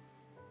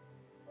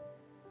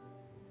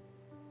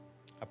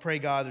 I pray,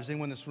 God, there's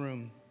anyone in this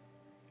room,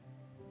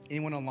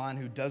 anyone online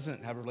who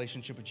doesn't have a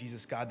relationship with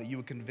Jesus, God, that you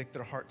would convict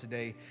their heart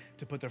today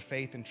to put their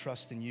faith and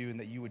trust in you, and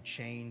that you would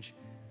change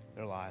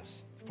their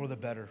lives for the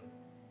better.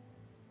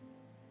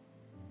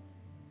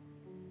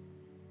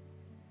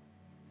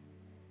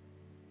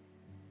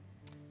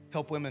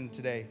 Help women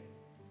today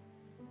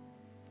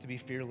to be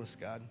fearless,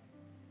 God,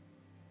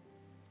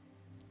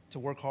 to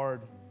work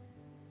hard,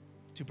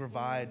 to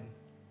provide,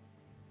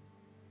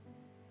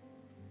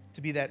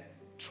 to be that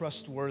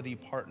trustworthy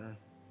partner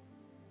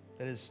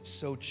that is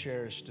so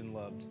cherished and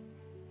loved.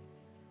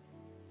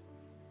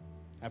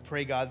 I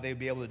pray, God, they'd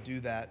be able to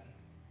do that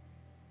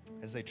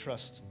as they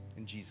trust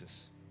in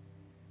Jesus.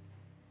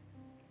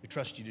 We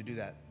trust you to do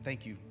that.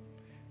 Thank you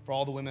for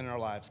all the women in our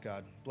lives,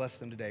 God. Bless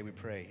them today, we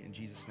pray, in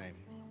Jesus' name.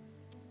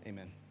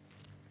 Amen.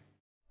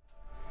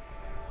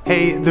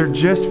 Hey, they're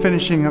just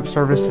finishing up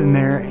service in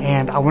there,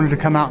 and I wanted to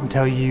come out and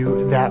tell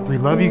you that we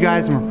love you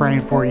guys and we're praying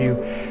for you.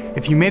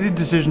 If you made a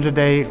decision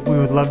today, we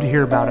would love to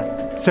hear about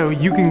it. So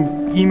you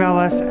can email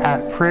us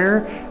at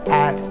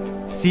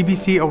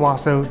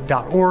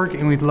prayer@cbcowasso.org,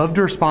 and we'd love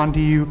to respond to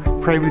you,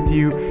 pray with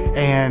you,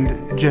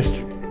 and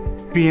just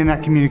be in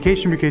that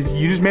communication because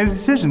you just made a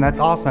decision. That's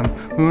awesome.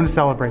 We want to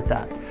celebrate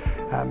that.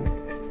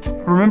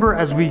 Remember,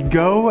 as we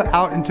go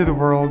out into the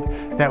world,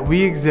 that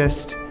we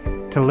exist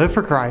to live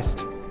for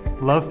Christ,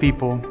 love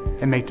people,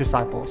 and make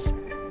disciples.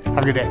 Have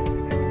a good day.